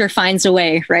 nature finds a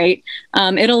way, right?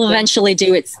 It'll eventually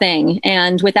do its thing.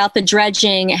 And without the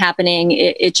dredging happening,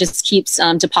 it just keeps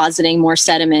depositing more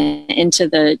sediment into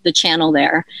the channel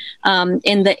there.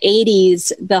 In the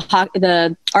 80s,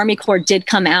 the Army Corps did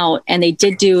come out and they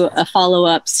did do a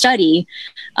follow-up study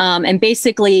and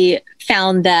basically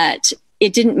found that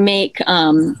it didn't make,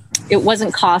 it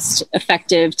wasn't cost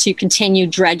effective to continue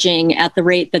dredging at the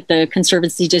rate that the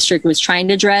Conservancy District was trying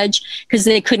to dredge because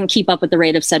they couldn't keep up with the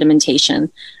rate of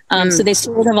sedimentation. So they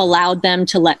sort of allowed them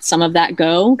to let some of that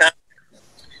go.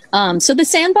 So the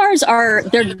sandbars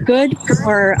they're good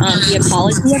for the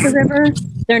ecology of the river.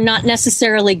 They're not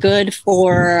necessarily good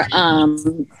for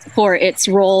its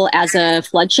role as a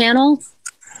flood channel.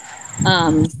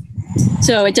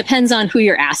 So it depends on who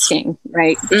you're asking,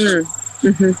 right?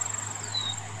 Mm-hmm.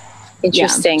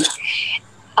 Interesting. Yeah.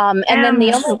 And then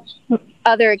the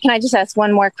other, can I just ask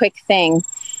one more quick thing?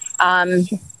 I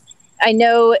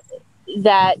know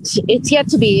that it's yet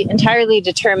to be entirely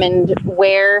determined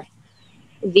where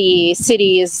the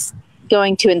city is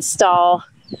going to install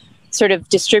sort of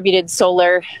distributed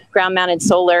solar, ground-mounted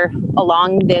solar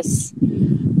along this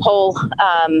whole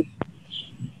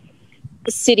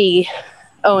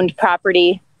city-owned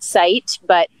property site,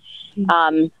 but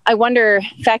I wonder,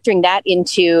 factoring that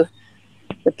into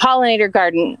the pollinator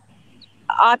garden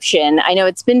option, I know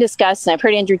it's been discussed, and I've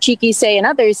heard Andrew Cheeky say and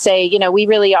others say, we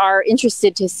really are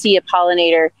interested to see a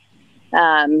pollinator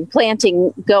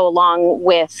planting go along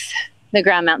with the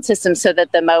ground mount system so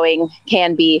that the mowing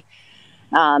can be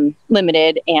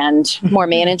limited and more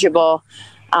manageable.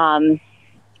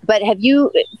 But have you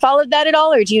followed that at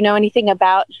all, or do you know anything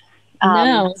about?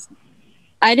 No.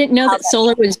 I didn't know that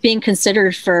solar was being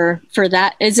considered for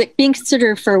that. Is it being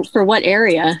considered for what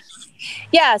area?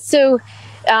 Yeah, so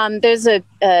there's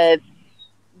the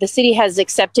city has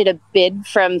accepted a bid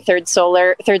from Third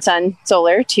Sun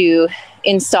Solar to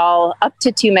install up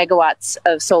to 2 megawatts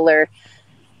of solar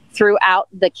throughout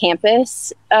the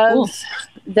campus of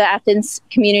the Athens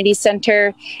Community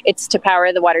Center. It's to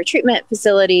power the water treatment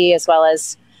facility as well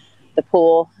as the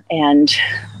pool and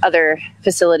other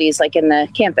facilities like in the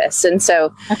campus. And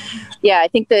so, yeah, I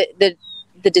think that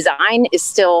the design is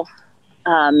still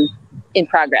in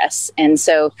progress. And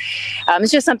so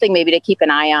it's just something maybe to keep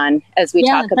an eye on as we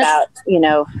talk about,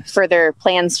 further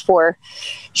plans for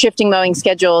shifting mowing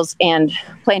schedules and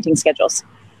planting schedules.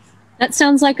 That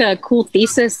sounds like a cool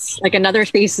thesis, like another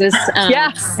thesis.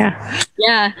 Yeah.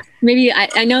 Maybe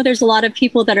I know there's a lot of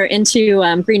people that are into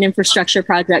green infrastructure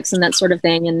projects and that sort of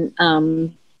thing. And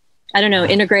I don't know,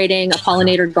 integrating a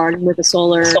pollinator garden with a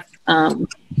solar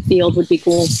field would be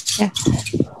cool. Yeah.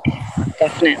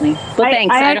 Definitely. Well,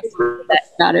 thanks. I don't know that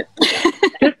about it.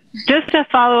 Just to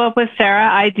follow up with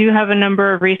Sarah, I do have a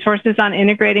number of resources on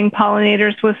integrating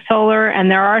pollinators with solar,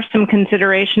 and there are some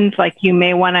considerations like you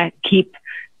may want to keep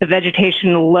the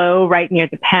vegetation low right near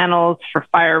the panels for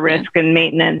fire risk and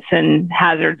maintenance and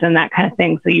hazards and that kind of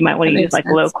thing. So you might want to use like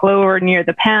low clover near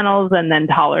the panels and then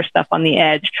taller stuff on the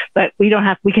edge. But we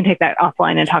can take that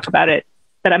offline and talk about it.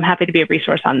 But I'm happy to be a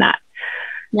resource on that.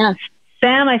 Yeah.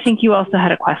 Sam, I think you also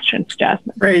had a question,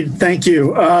 Jasmine. Great, thank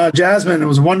you. Jasmine, it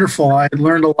was wonderful. I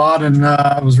learned a lot and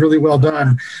it was really well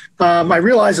done. I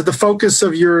realized that the focus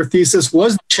of your thesis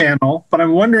was the channel, but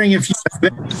I'm wondering if you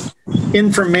have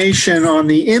information on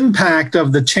the impact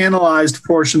of the channelized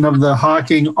portion of the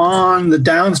Hawking on the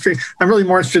downstream. I'm really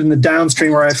more interested in the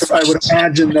downstream, where I would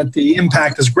imagine that the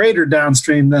impact is greater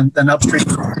downstream than upstream.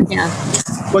 Yeah.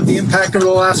 What the impact over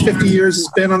the last 50 years has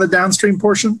been on the downstream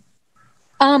portion?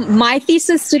 My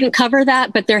thesis didn't cover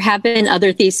that, but there have been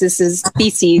other theses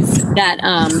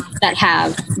that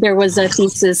have. There was a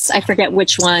thesis, I forget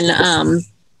which one,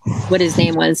 what his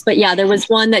name was, but yeah, there was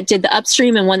one that did the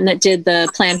upstream and one that did the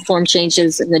planned form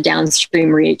changes in the downstream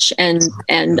reach and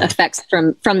effects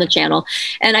from the channel.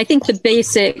 And I think the big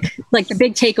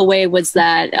takeaway was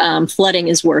that flooding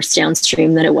is worse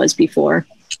downstream than it was before.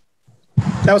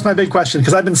 That was my big question,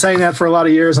 because I've been saying that for a lot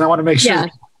of years, and I want to make sure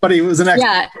everybody was an expert.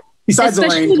 Yeah. Besides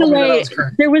especially the way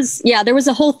there was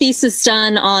a whole thesis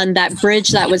done on that bridge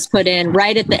that was put in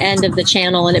right at the end of the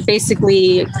channel, and it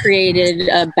basically created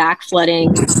a back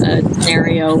flooding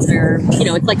scenario where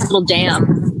it's like a little dam,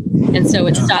 and so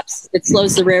it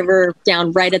slows the river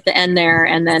down right at the end there,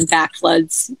 and then back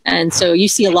floods, and so you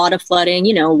see a lot of flooding,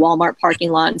 Walmart parking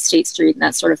lot and State Street and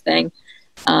that sort of thing.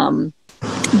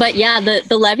 But yeah,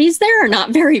 the levees there are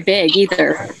not very big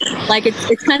either. Like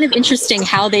it's kind of interesting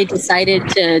how they decided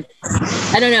to.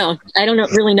 I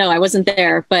don't really know. I wasn't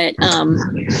there, but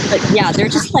yeah, they're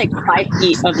just like 5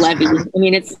 feet of levee. I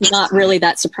mean, it's not really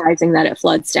that surprising that it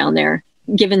floods down there,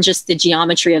 given just the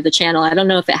geometry of the channel. I don't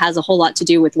know if it has a whole lot to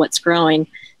do with what's growing,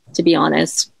 to be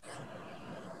honest.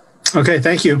 Okay,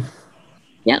 thank you.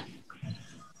 Yeah.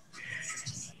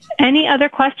 Any other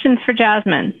questions for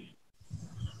Jasmine?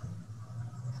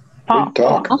 Paul.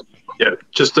 Talk. Yeah,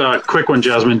 just a quick one,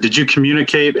 Jasmine. Did you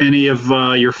communicate any of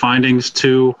your findings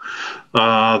to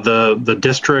the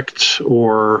district,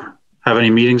 or have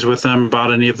any meetings with them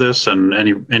about any of this, and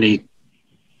any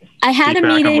I had a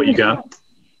meeting. On what you got?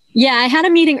 Yeah, I had a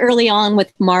meeting early on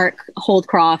with Mark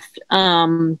Holdcroft,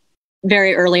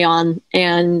 very early on,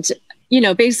 and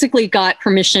basically got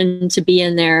permission to be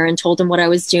in there and told him what I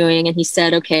was doing. And he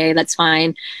said, okay, that's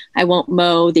fine. I won't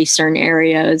mow these certain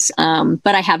areas.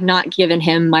 But I have not given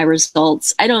him my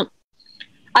results. I'll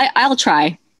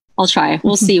try.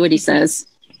 We'll see what he says.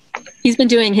 He's been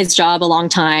doing his job a long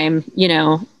time,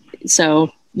 so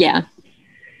yeah.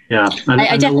 Yeah.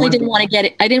 I definitely didn't want to get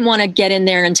it. I didn't want to get in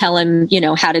there and tell him,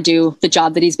 how to do the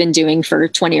job that he's been doing for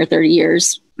 20 or 30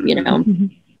 years, Mm-hmm.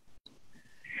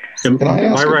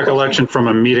 My recollection from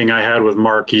a meeting I had with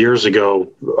Mark years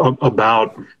ago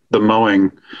about the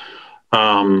mowing,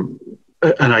 and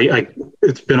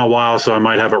it's been a while, so I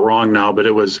might have it wrong now, but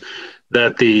it was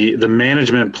that the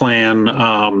management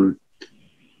plan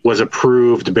was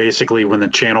approved basically when the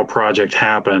channel project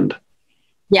happened.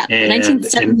 Yeah,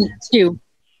 1972.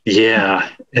 Yeah,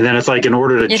 and then it's like in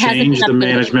order to change the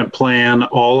management plan,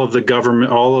 all of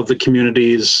the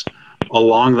communities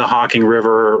along the Hocking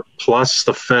River, plus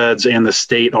the feds and the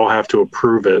state, all have to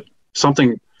approve it.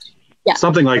 Something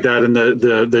like that. And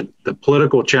the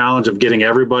political challenge of getting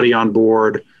everybody on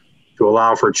board to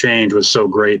allow for change was so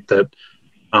great that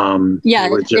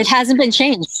it hasn't been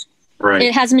changed. Right.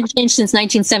 It hasn't been changed since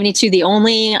 1972. The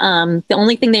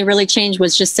only thing they really changed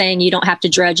was just saying you don't have to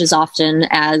dredge as often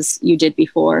as you did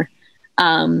before.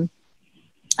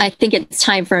 I think it's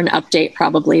time for an update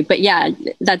probably, but yeah,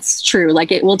 that's true.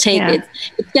 Like it will take,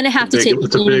 it's going to have to take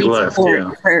community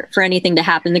support for anything to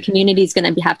happen. The community is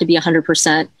going to have to be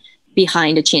 100%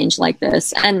 behind a change like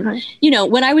this. And,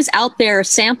 when I was out there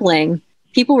sampling,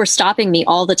 people were stopping me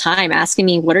all the time, asking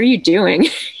me, what are you doing?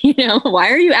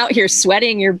 Why are you out here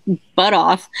sweating your butt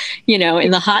off, in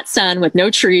the hot sun with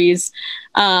no trees?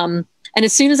 And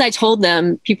as soon as I told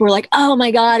them, people were like, oh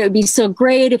my God, it would be so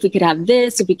great if we could have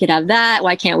this, if we could have that.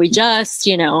 Why can't we just,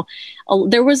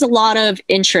 there was a lot of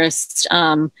interest,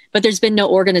 but there's been no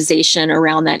organization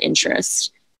around that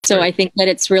interest. So right. I think that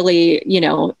it's really,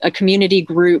 a community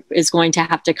group is going to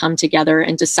have to come together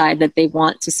and decide that they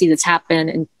want to see this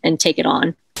happen and take it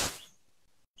on.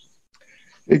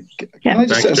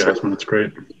 Jasmine, that's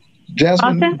great.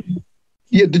 Jasmine, Austin?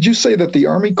 Yeah, did you say that the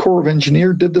Army Corps of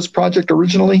Engineers did this project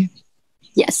originally?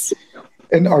 Yes.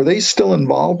 And are they still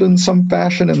involved in some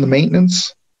fashion in the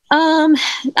maintenance? I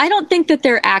don't think that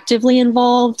they're actively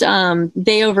involved.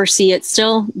 They oversee it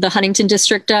still. The Huntington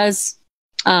District does.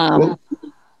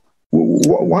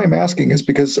 Why I'm asking is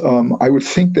because I would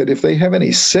think that if they have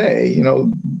any say,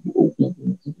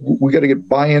 we got to get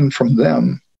buy-in from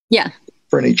them. Yeah.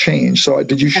 For any change. So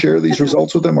did you share these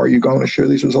results with them? Or are you going to share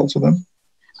these results with them?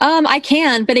 I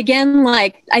can, but again,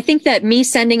 I think that me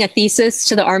sending a thesis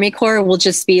to the Army Corps will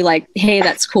just be like, hey,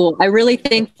 that's cool. I really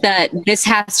think that this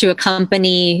has to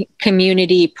accompany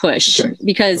community push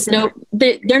because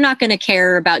they're not going to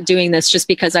care about doing this just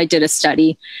because I did a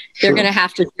study. They're going to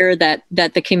have to hear that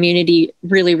the community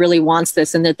really, really wants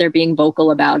this and that they're being vocal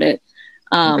about it.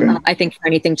 I think for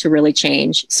anything to really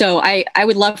change. So I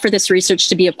would love for this research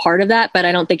to be a part of that, but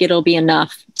I don't think it'll be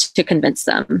enough to convince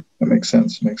them. That makes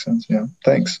sense. Yeah.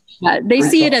 Thanks. They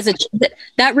see it as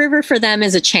that river for them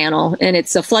is a channel and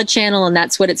it's a flood channel and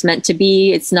that's what it's meant to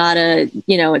be. It's not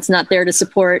it's not there to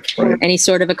support any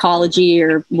sort of ecology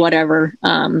or whatever.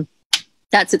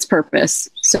 That's its purpose.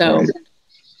 So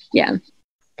yeah.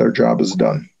 Their job is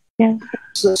done. Yeah.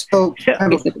 So I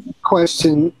have a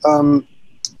question.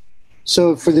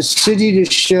 So for the city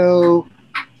to show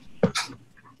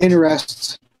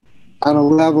interest on a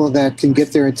level that can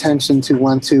get their attention to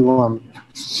want to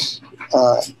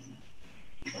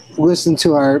listen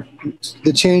to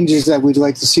the changes that we'd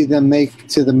like to see them make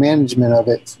to the management of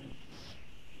it,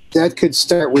 that could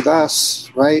start with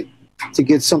us, right? To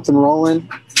get something rolling.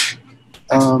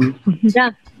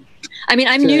 Yeah. I mean,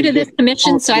 I'm new to this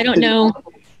commission, so I don't know.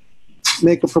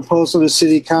 Make a proposal to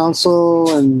city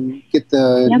council and get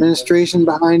the administration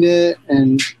behind it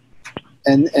and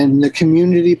the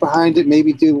community behind it.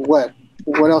 Maybe do what?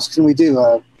 what else can we do?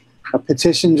 A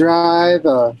petition drive,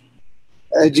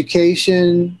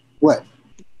 education, what?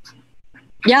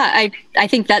 Yeah, I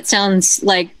think that sounds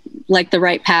like the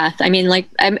right path. I mean, like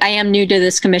I am new to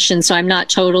this commission, so I'm not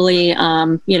totally,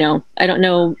 you know, I don't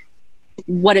know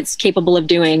what it's capable of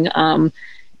doing,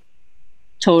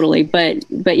 totally.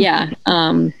 But yeah,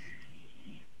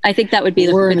 I think that would be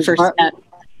the good first step.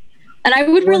 And I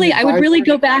would really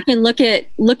go back and look at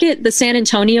the San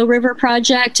Antonio River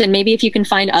project, and maybe if you can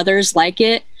find others like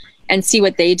it and see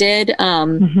what they did.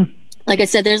 Like I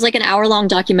said, there's like an hour-long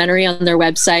documentary on their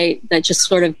website that just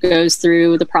sort of goes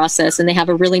through the process, and they have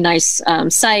a really nice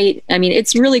site. I mean,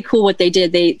 it's really cool what they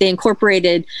did. They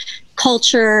incorporated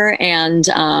culture and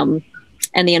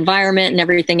the environment and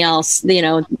everything else. You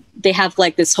know, they have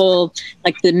like this whole,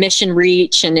 like the mission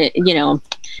reach, and it, you know,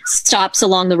 stops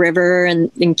along the river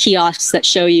and kiosks that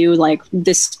show you like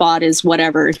this spot is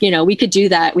whatever. You know, we could do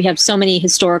that. We have so many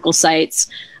historical sites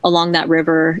along that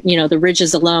river. You know, the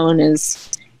ridges alone is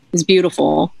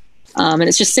beautiful. And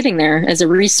it's just sitting there as a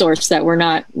resource that we're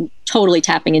not totally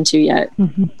tapping into yet.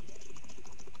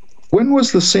 When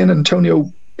was the San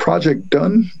Antonio project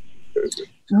done?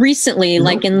 Recently,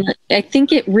 like I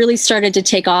think it really started to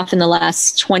take off in the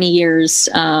last 20 years.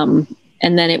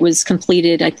 And then it was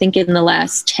completed, I think, in the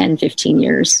last 10, 15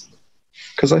 years.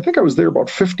 Because I think I was there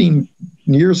about 15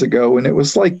 years ago, and it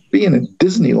was like being in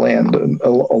Disneyland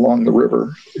along the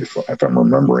river, if I'm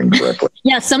remembering correctly.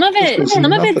 Yeah, some of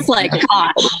it's like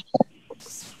posh.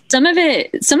 Some of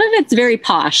it's very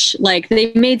posh. Like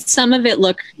they made some of it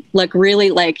look really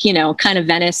like, you know, kind of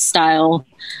Venice style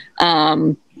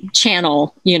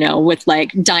channel, you know, with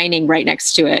like dining right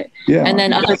next to it. Yeah, and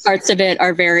then other parts of it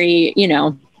are very, you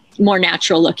know, more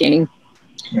natural looking.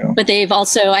 Yeah. But they've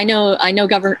also, I know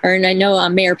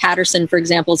Mayor Patterson, for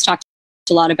example, has talked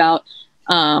a lot about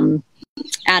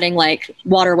adding like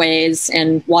waterways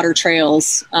and water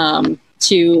trails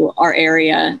to our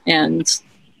area, and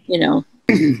you know,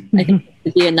 I think it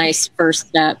would be a nice first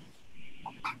step.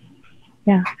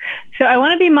 Yeah. So I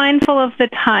want to be mindful of the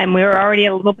time. We were already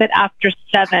a little bit after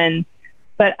 7.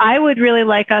 But I would really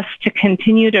like us to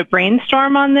continue to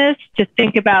brainstorm on this, to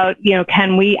think about, you know,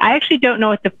 I actually don't know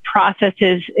what the process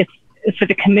is if for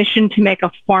the commission to make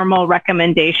a formal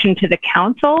recommendation to the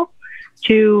council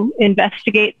to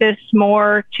investigate this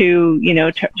more, to, you know,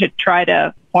 to try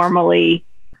to formally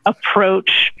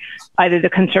approach either the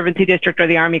Conservancy District or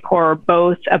the Army Corps or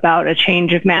both about a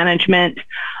change of management.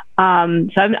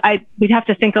 So we'd have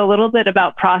to think a little bit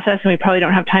about process, and we probably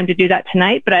don't have time to do that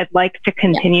tonight, but I'd like to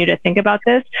continue to think about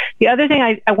this. The other thing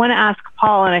I want to ask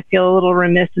Paul, and I feel a little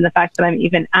remiss in the fact that I'm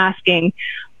even asking,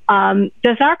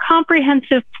 does our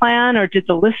comprehensive plan, or did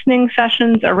the listening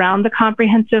sessions around the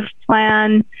comprehensive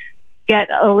plan get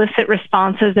illicit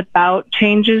responses about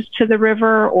changes to the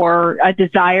river or a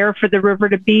desire for the river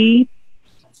to be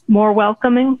more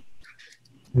welcoming?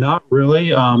 Not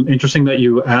really. Interesting that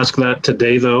you asked that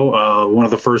today, though. One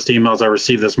of the first emails I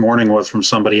received this morning was from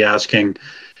somebody asking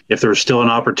if there's still an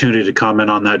opportunity to comment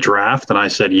on that draft. And I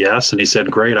said yes. And he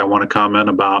said, great, I want to comment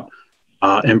about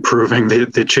improving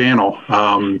the channel.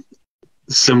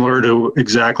 Similar to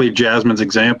exactly Jasmine's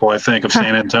example, I think, of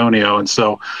San Antonio. And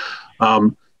so,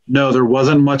 no, there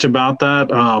wasn't much about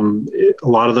that. A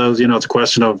lot of those, you know, it's a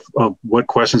question of what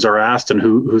questions are asked and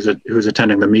who's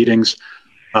attending the meetings.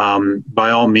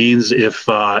 By all means, if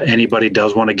anybody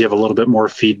does want to give a little bit more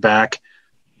feedback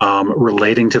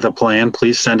relating to the plan,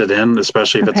 please send it in,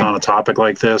 especially if it's on a topic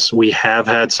like this. We have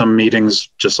had some meetings,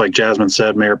 just like Jasmine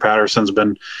said. Mayor Patterson's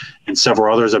been, and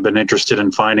several others have been interested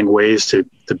in finding ways to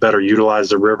better utilize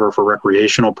the river for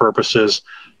recreational purposes.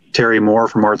 Terry Moore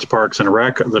from Arts, Parks, and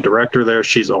Rec, the director there,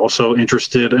 she's also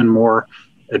interested in more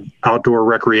outdoor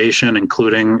recreation,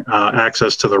 including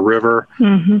access to the river.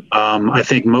 I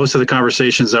think most of the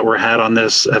conversations that were had on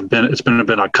this have been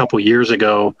a couple years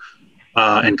ago,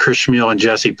 and Chris Schmiel and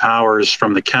Jesse Powers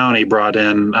from the county brought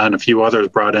in, and a few others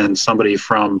brought in somebody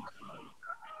from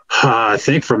I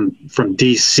think from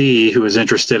DC who was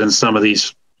interested in some of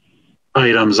these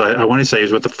items. I want to say he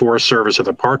was with the Forest Service or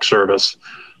the Park Service.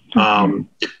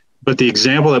 But the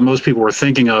example that most people were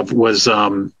thinking of was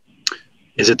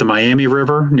is it the Miami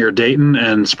River near Dayton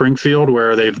and Springfield,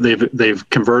 where they've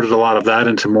converted a lot of that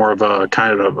into more of a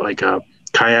kind of like a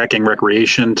kayaking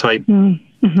recreation type. And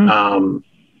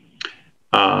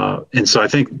so I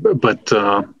think, but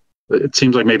it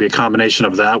seems like maybe a combination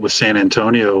of that with San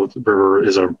Antonio River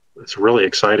it's really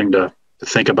exciting to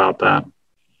think about that.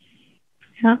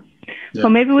 Yeah. Well,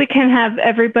 maybe we can have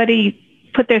everybody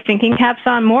put their thinking caps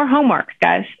on. More homework,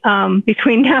 guys,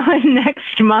 between now and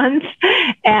next month,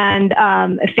 and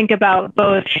think about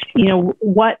both, you know,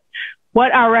 what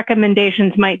what our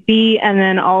recommendations might be, and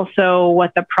then also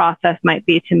what the process might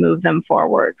be to move them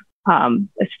forward,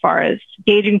 as far as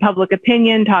gauging public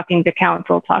opinion, talking to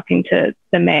council, talking to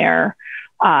the mayor,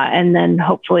 and then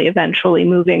hopefully eventually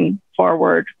moving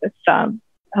forward with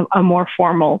a more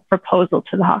formal proposal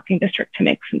to the Hocking District to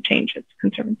make some changes,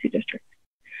 Conservancy District.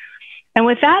 And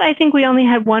with that, I think we only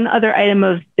had one other item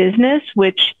of business,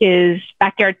 which is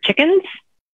backyard chickens,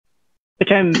 which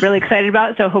I'm really excited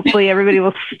about. So hopefully everybody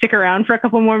will stick around for a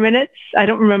couple more minutes. I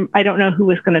don't know who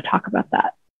was going to talk about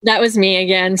that. That was me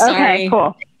again. Sorry. Okay,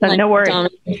 cool. No worries.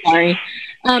 Sorry.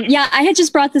 Yeah, I had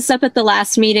just brought this up at the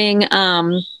last meeting.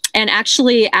 And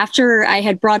actually, after I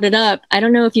had brought it up, I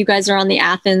don't know if you guys are on the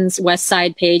Athens West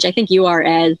Side page. I think you are,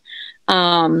 Ed.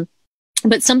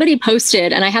 But somebody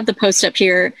posted, and I have the post up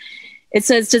here. It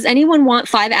says, does anyone want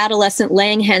 5 adolescent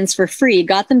laying hens for free?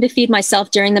 Got them to feed myself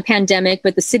during the pandemic,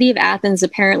 but the city of Athens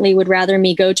apparently would rather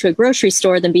me go to a grocery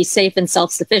store than be safe and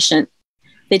self-sufficient.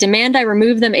 They demand I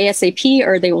remove them ASAP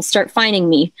or they will start fining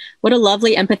me. What a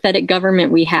lovely, empathetic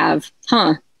government we have.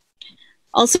 Huh.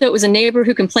 Also, it was a neighbor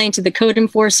who complained to the code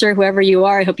enforcer. Whoever you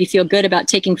are, I hope you feel good about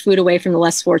taking food away from the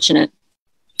less fortunate.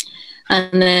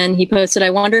 And then he posted, I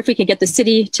wonder if we could get the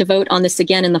city to vote on this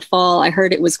again in the fall. I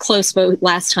heard it was close vote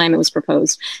last time it was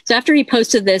proposed. So after he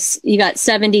posted this, he got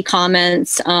 70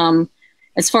 comments.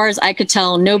 As far as I could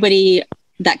tell, nobody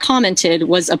that commented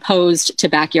was opposed to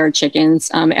backyard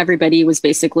chickens. Everybody was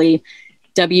basically,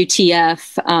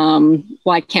 WTF,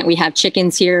 why can't we have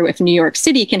chickens here? If New York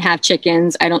City can have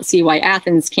chickens, I don't see why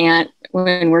Athens can't,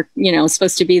 when we're,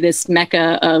 supposed to be this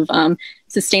mecca of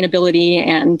sustainability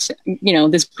and,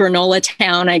 this granola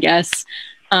town, I guess.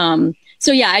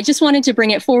 So yeah, I just wanted to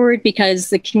bring it forward because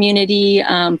the community,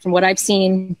 from what I've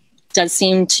seen, does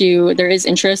seem to, there is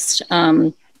interest.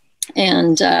 And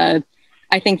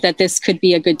I think that this could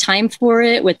be a good time for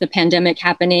it. With the pandemic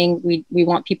happening, we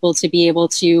want people to be able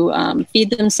to feed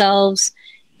themselves.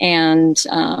 And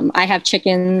I have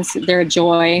chickens. They're a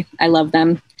joy. I love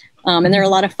them. And they're a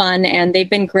lot of fun. And they've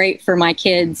been great for my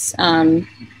kids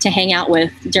to hang out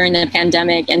with during the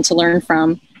pandemic and to learn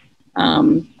from.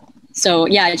 So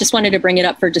yeah, I just wanted to bring it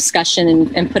up for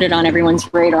discussion and put it on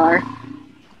everyone's radar.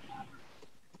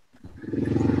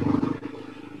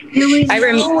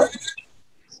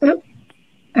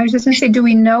 I was just going to say, do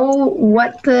we know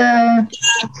what the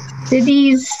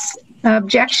city's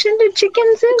objection to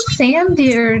chickens is? Sam,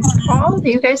 Paul, do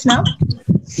you guys know?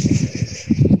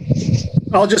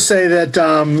 I'll just say that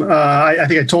I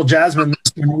think I told Jasmine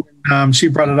this when she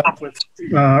brought it up with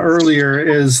earlier,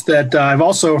 is that I've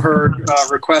also heard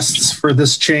requests for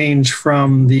this change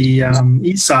from the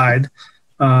east side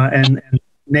and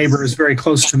neighbors very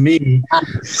close to me.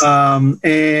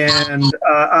 And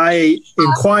I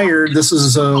inquired, this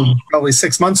is probably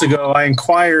 6 months ago, I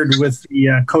inquired with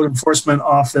the code enforcement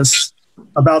office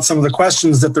about some of the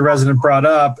questions that the resident brought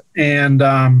up. And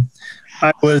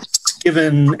I was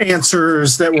given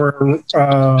answers that were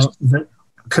that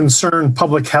concerned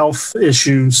public health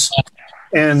issues.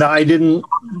 And I didn't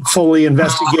fully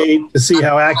investigate to see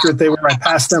how accurate they were. I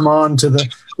passed them on to the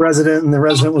resident, and the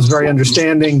resident was very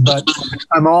understanding. But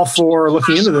I'm all for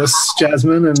looking into this,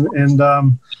 Jasmine,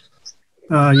 and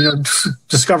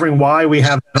discovering why we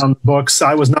have that on the books.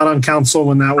 I was not on council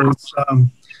when that was,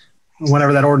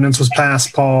 whenever that ordinance was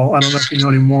passed, Paul. I don't know if you know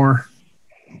any more.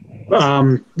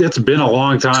 It's been a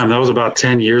long time. That was about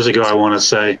 10 years ago, I want to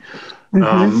say.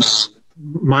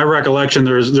 My recollection,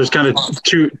 there's kind of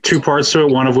two parts to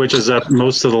it, one of which is that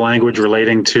most of the language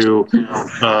relating to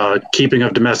keeping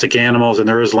of domestic animals, and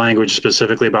there is language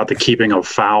specifically about the keeping of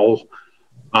fowl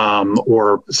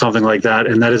or something like that,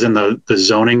 and that is in the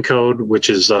zoning code, which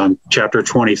is chapter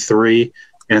 23,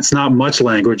 and it's not much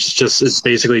language. It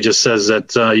basically just says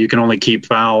that you can only keep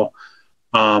fowl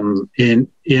they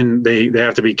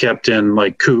have to be kept in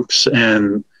like coops,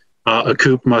 and a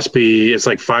coop must be, it's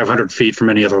like 500 feet from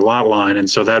any other lot line. And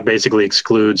so that basically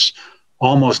excludes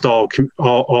almost all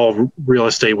real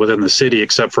estate within the city,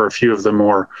 except for a few of the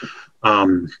more,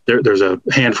 there's a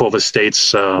handful of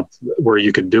estates where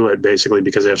you could do it basically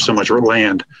because they have so much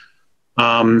land.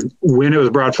 When it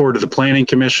was brought forward to the Planning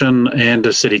Commission and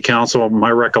to City Council, my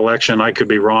recollection, I could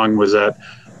be wrong, was that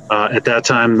at that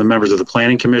time the members of the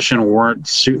Planning Commission weren't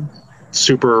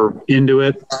super into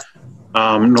it.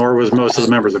 Nor was most of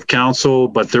the members of council,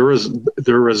 but there was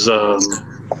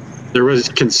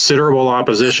considerable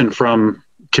opposition from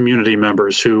community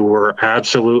members who were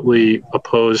absolutely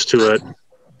opposed to it,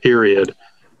 period.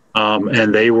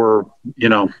 And they were,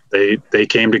 they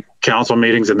came to council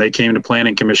meetings and they came to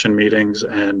planning commission meetings,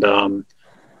 and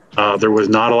there was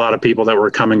not a lot of people that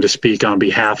were coming to speak on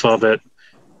behalf of it.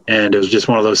 And it was just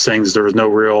one of those things. There was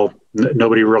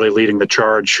nobody really leading the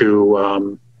charge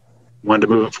who wanted to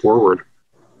move it forward.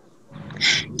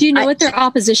 Do you know what their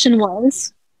opposition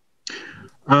was?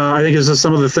 I think this is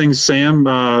some of the things, Sam.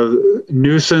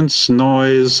 Nuisance,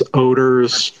 noise,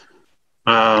 odors.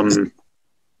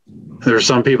 There's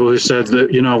some people who said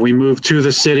that, we moved to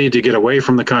the city to get away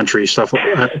from the country, stuff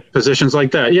like that, positions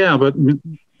like that. Yeah, but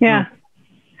yeah.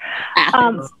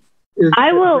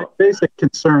 I will. Basic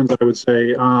concerns, I would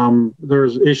say.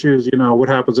 There's issues, what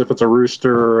happens if it's a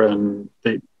rooster, and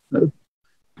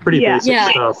pretty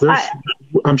basic stuff.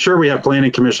 I'm sure we have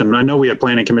planning commission. I know we have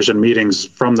planning commission meetings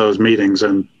from those meetings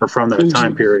or from that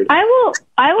time period. I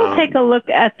will take a look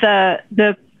at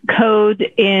the code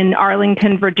in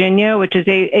Arlington, Virginia, which is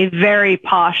a very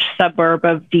posh suburb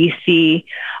of DC,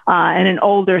 and an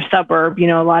older suburb,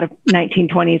 a lot of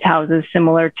 1920s houses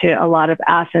similar to a lot of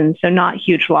Athens, so not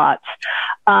huge lots,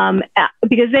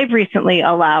 because they've recently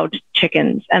allowed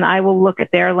chickens, and I will look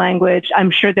at their language. I'm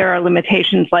sure there are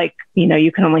limitations like,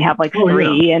 you can only have like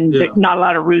 3 and not a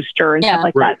lot of rooster and stuff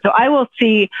like that. So I will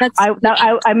see.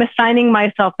 I'm assigning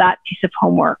myself that piece of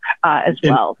homework as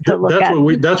well to look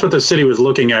at. That's what the city was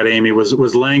looking at, Amy,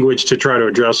 was language to try to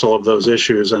address all of those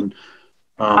issues. And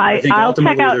I think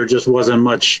ultimately there just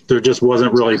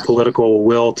wasn't really political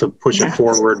will to push it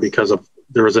forward because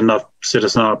there was enough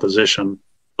citizen opposition.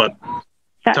 But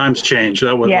times change.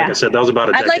 That was, like I said, that was about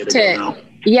a decade ago now.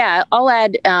 Yeah, I'll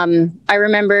add, I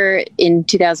remember in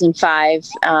 2005,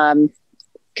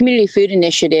 Community Food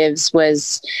Initiatives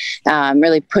was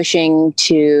really pushing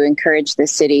to encourage the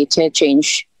city to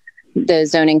change the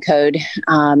zoning code.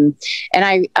 And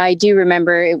I do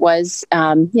remember it was,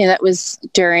 that was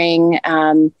during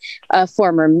a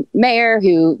former mayor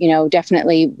who,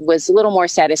 definitely was a little more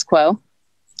status quo.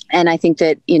 And I think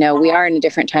that, we are in a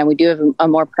different time. We do have a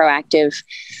more proactive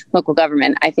local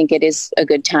government. I think it is a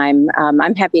good time.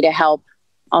 I'm happy to help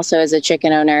also as a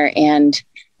chicken owner and,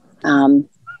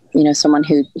 someone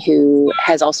who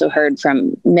has also heard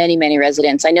from many, many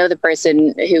residents. I know the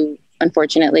person who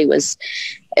unfortunately was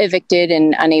evicted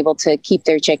and unable to keep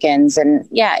their chickens. And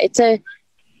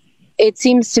it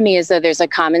seems to me as though there's a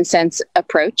common sense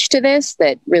approach to this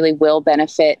that really will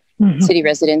benefit city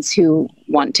residents who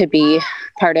want to be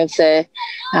part of the,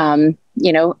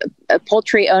 a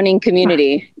poultry owning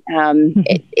community.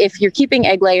 If you're keeping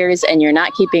egg layers and you're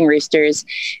not keeping roosters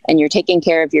and you're taking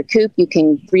care of your coop, you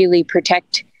can really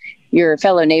protect your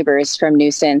fellow neighbors from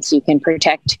nuisance. You can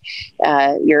protect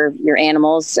your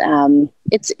animals.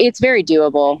 It's very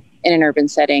doable in an urban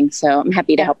setting. So I'm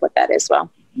happy to help with that as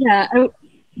well. Yeah.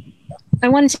 I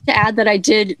wanted to add that I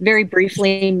did very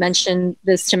briefly mention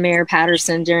this to Mayor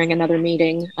Patterson during another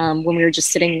meeting when we were just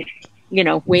sitting,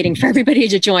 waiting for everybody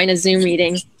to join a Zoom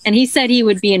meeting. And he said he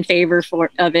would be in favor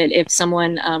of it if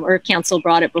someone or council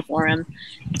brought it before him.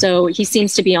 So he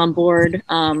seems to be on board.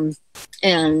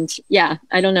 And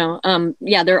I don't know.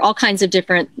 There are all kinds of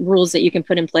different rules that you can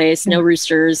put in place. No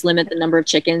roosters, limit the number of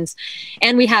chickens.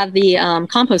 And we have the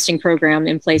composting program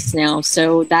in place now.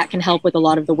 So that can help with a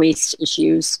lot of the waste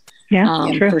issues.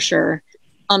 For sure.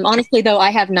 Honestly, though,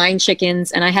 I have 9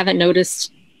 chickens and I haven't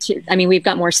noticed, we've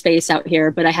got more space out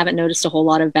here, but I haven't noticed a whole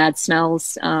lot of bad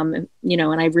smells, and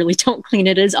I really don't clean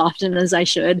it as often as I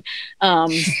should.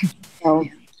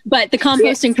 But the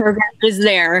composting program is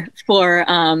there for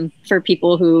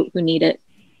people who need it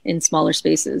in smaller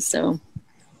spaces. So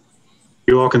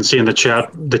you all can see in the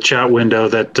chat window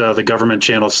that the government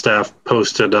channel staff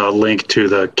posted a link to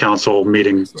the council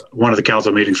meeting, one of the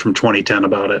council meetings from 2010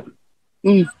 about it.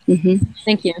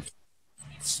 Thank you.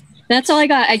 That's all I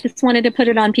got. I just wanted to put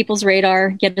it on people's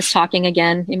radar, get us talking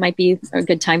again. It might be a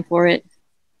good time for it.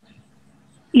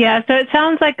 Yeah, so it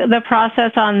sounds like the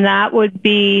process on that would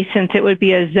be, since it would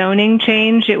be a zoning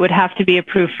change, it would have to be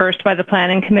approved first by the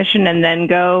Planning Commission and then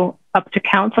go up to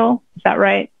council. Is that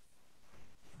right?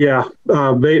 Yeah,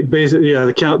 basically,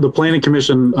 the Planning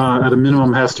Commission at a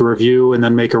minimum has to review and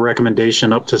then make a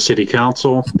recommendation up to City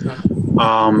Council.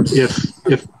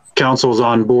 If Council's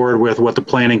on board with what the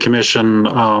Planning Commission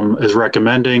is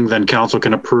recommending, then Council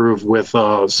can approve with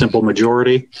a simple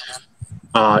majority.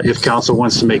 If Council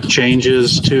wants to make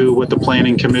changes to what the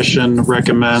Planning Commission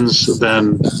recommends,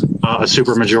 then a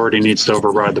supermajority needs to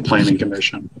override the Planning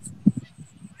Commission.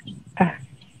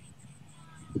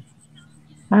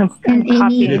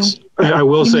 I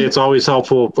will say it's always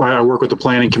helpful. I work with the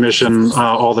Planning Commission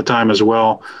all the time as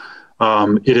well.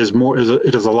 It is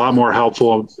a lot more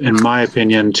helpful, in my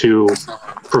opinion, to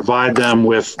provide them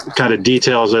with kind of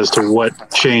details as to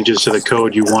what changes to the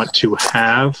code you want to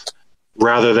have,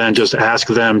 rather than just ask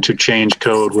them to change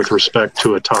code with respect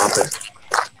to a topic.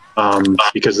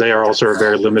 because they are also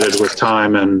very limited with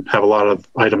time and have a lot of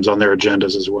items on their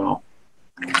agendas as well.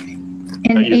 And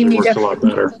that usually Amy, works a lot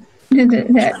better.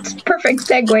 That's perfect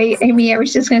segue. Amy, I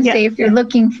was just going to say, if you're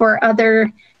looking for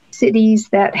other cities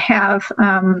that have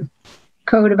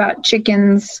code about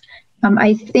chickens,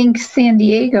 I think San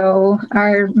Diego,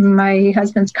 my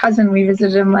husband's cousin, we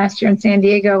visited him last year in San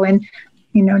Diego, and,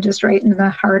 you know, just right in the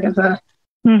heart of a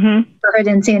neighborhood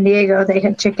in San Diego, they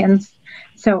had chickens.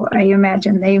 So I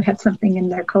imagine they had something in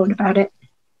their code about it.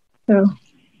 So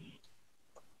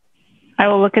I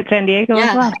will look at San Diego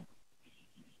as well.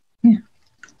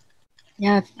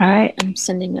 Yeah. All right. I'm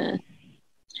sending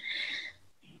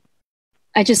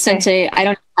I just sent I don't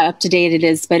know how up to date it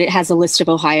is, but it has a list of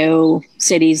Ohio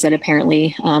cities that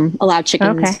apparently allow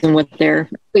chickens and what their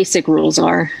basic rules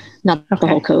are. Not the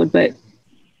whole code, but.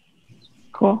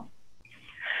 Cool.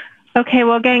 Okay,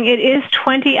 well, gang, it is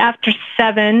 20 after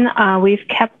 7. We've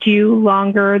kept you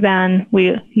longer than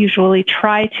we usually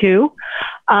try to.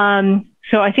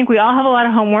 So I think we all have a lot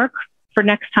of homework for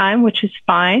next time, which is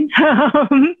fine.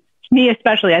 Me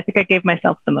especially. I think I gave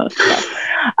myself the most. So,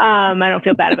 I don't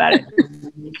feel bad about it.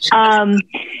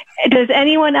 Does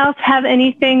anyone else have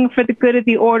anything for the good of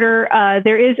the order?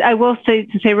 There is, I will say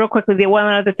real quickly, the one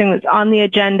other thing that's on the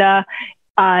agenda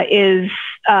is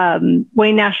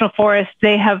Wayne National Forest.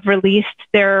 They have released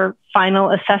their final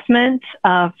assessment.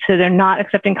 So they're not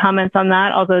accepting comments on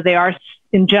that, although they are,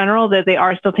 in general, that they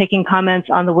are still taking comments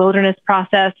on the wilderness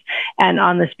process and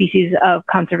on the species of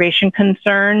conservation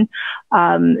concern.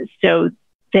 So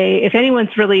if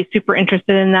anyone's really super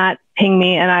interested in that, ping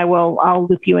me and I'll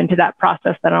loop you into that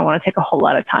process. I don't want to take a whole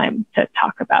lot of time to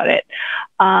talk about it.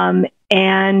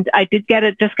 And I did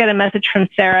just get a message from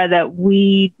Sarah that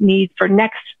we need for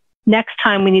next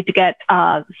time we need to get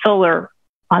solar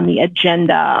on the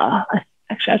agenda.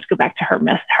 Actually, I have to go back to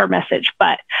her message,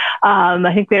 but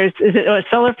I think is it a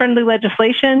solar friendly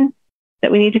legislation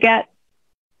that we need to get?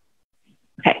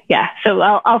 Okay, yeah. So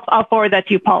I'll forward that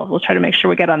to you, Paul. We'll try to make sure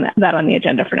we get on that on the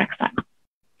agenda for next time.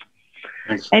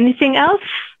 Thanks. Anything else?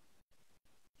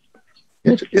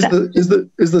 Is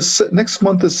the next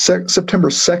month is September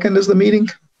 2nd is the meeting?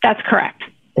 That's correct.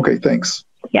 Okay, thanks.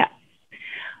 Yeah.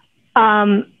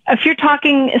 If you're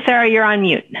talking, Sarah, you're on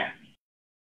mute.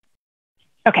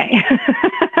 Okay.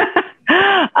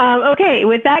 Okay,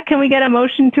 with that, can we get a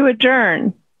motion to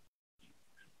adjourn?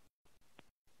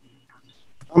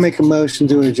 I'll make a motion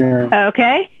to adjourn.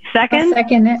 Okay, second?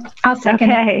 I'll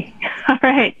second it. Okay, all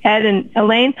right. Ed and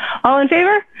Elaine, all in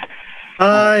favor?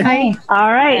 Aye. Aye.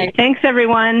 All right, thanks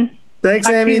everyone. Thanks,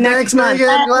 Talk to Amy. you next Thanks, month.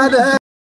 Megan. Glad to have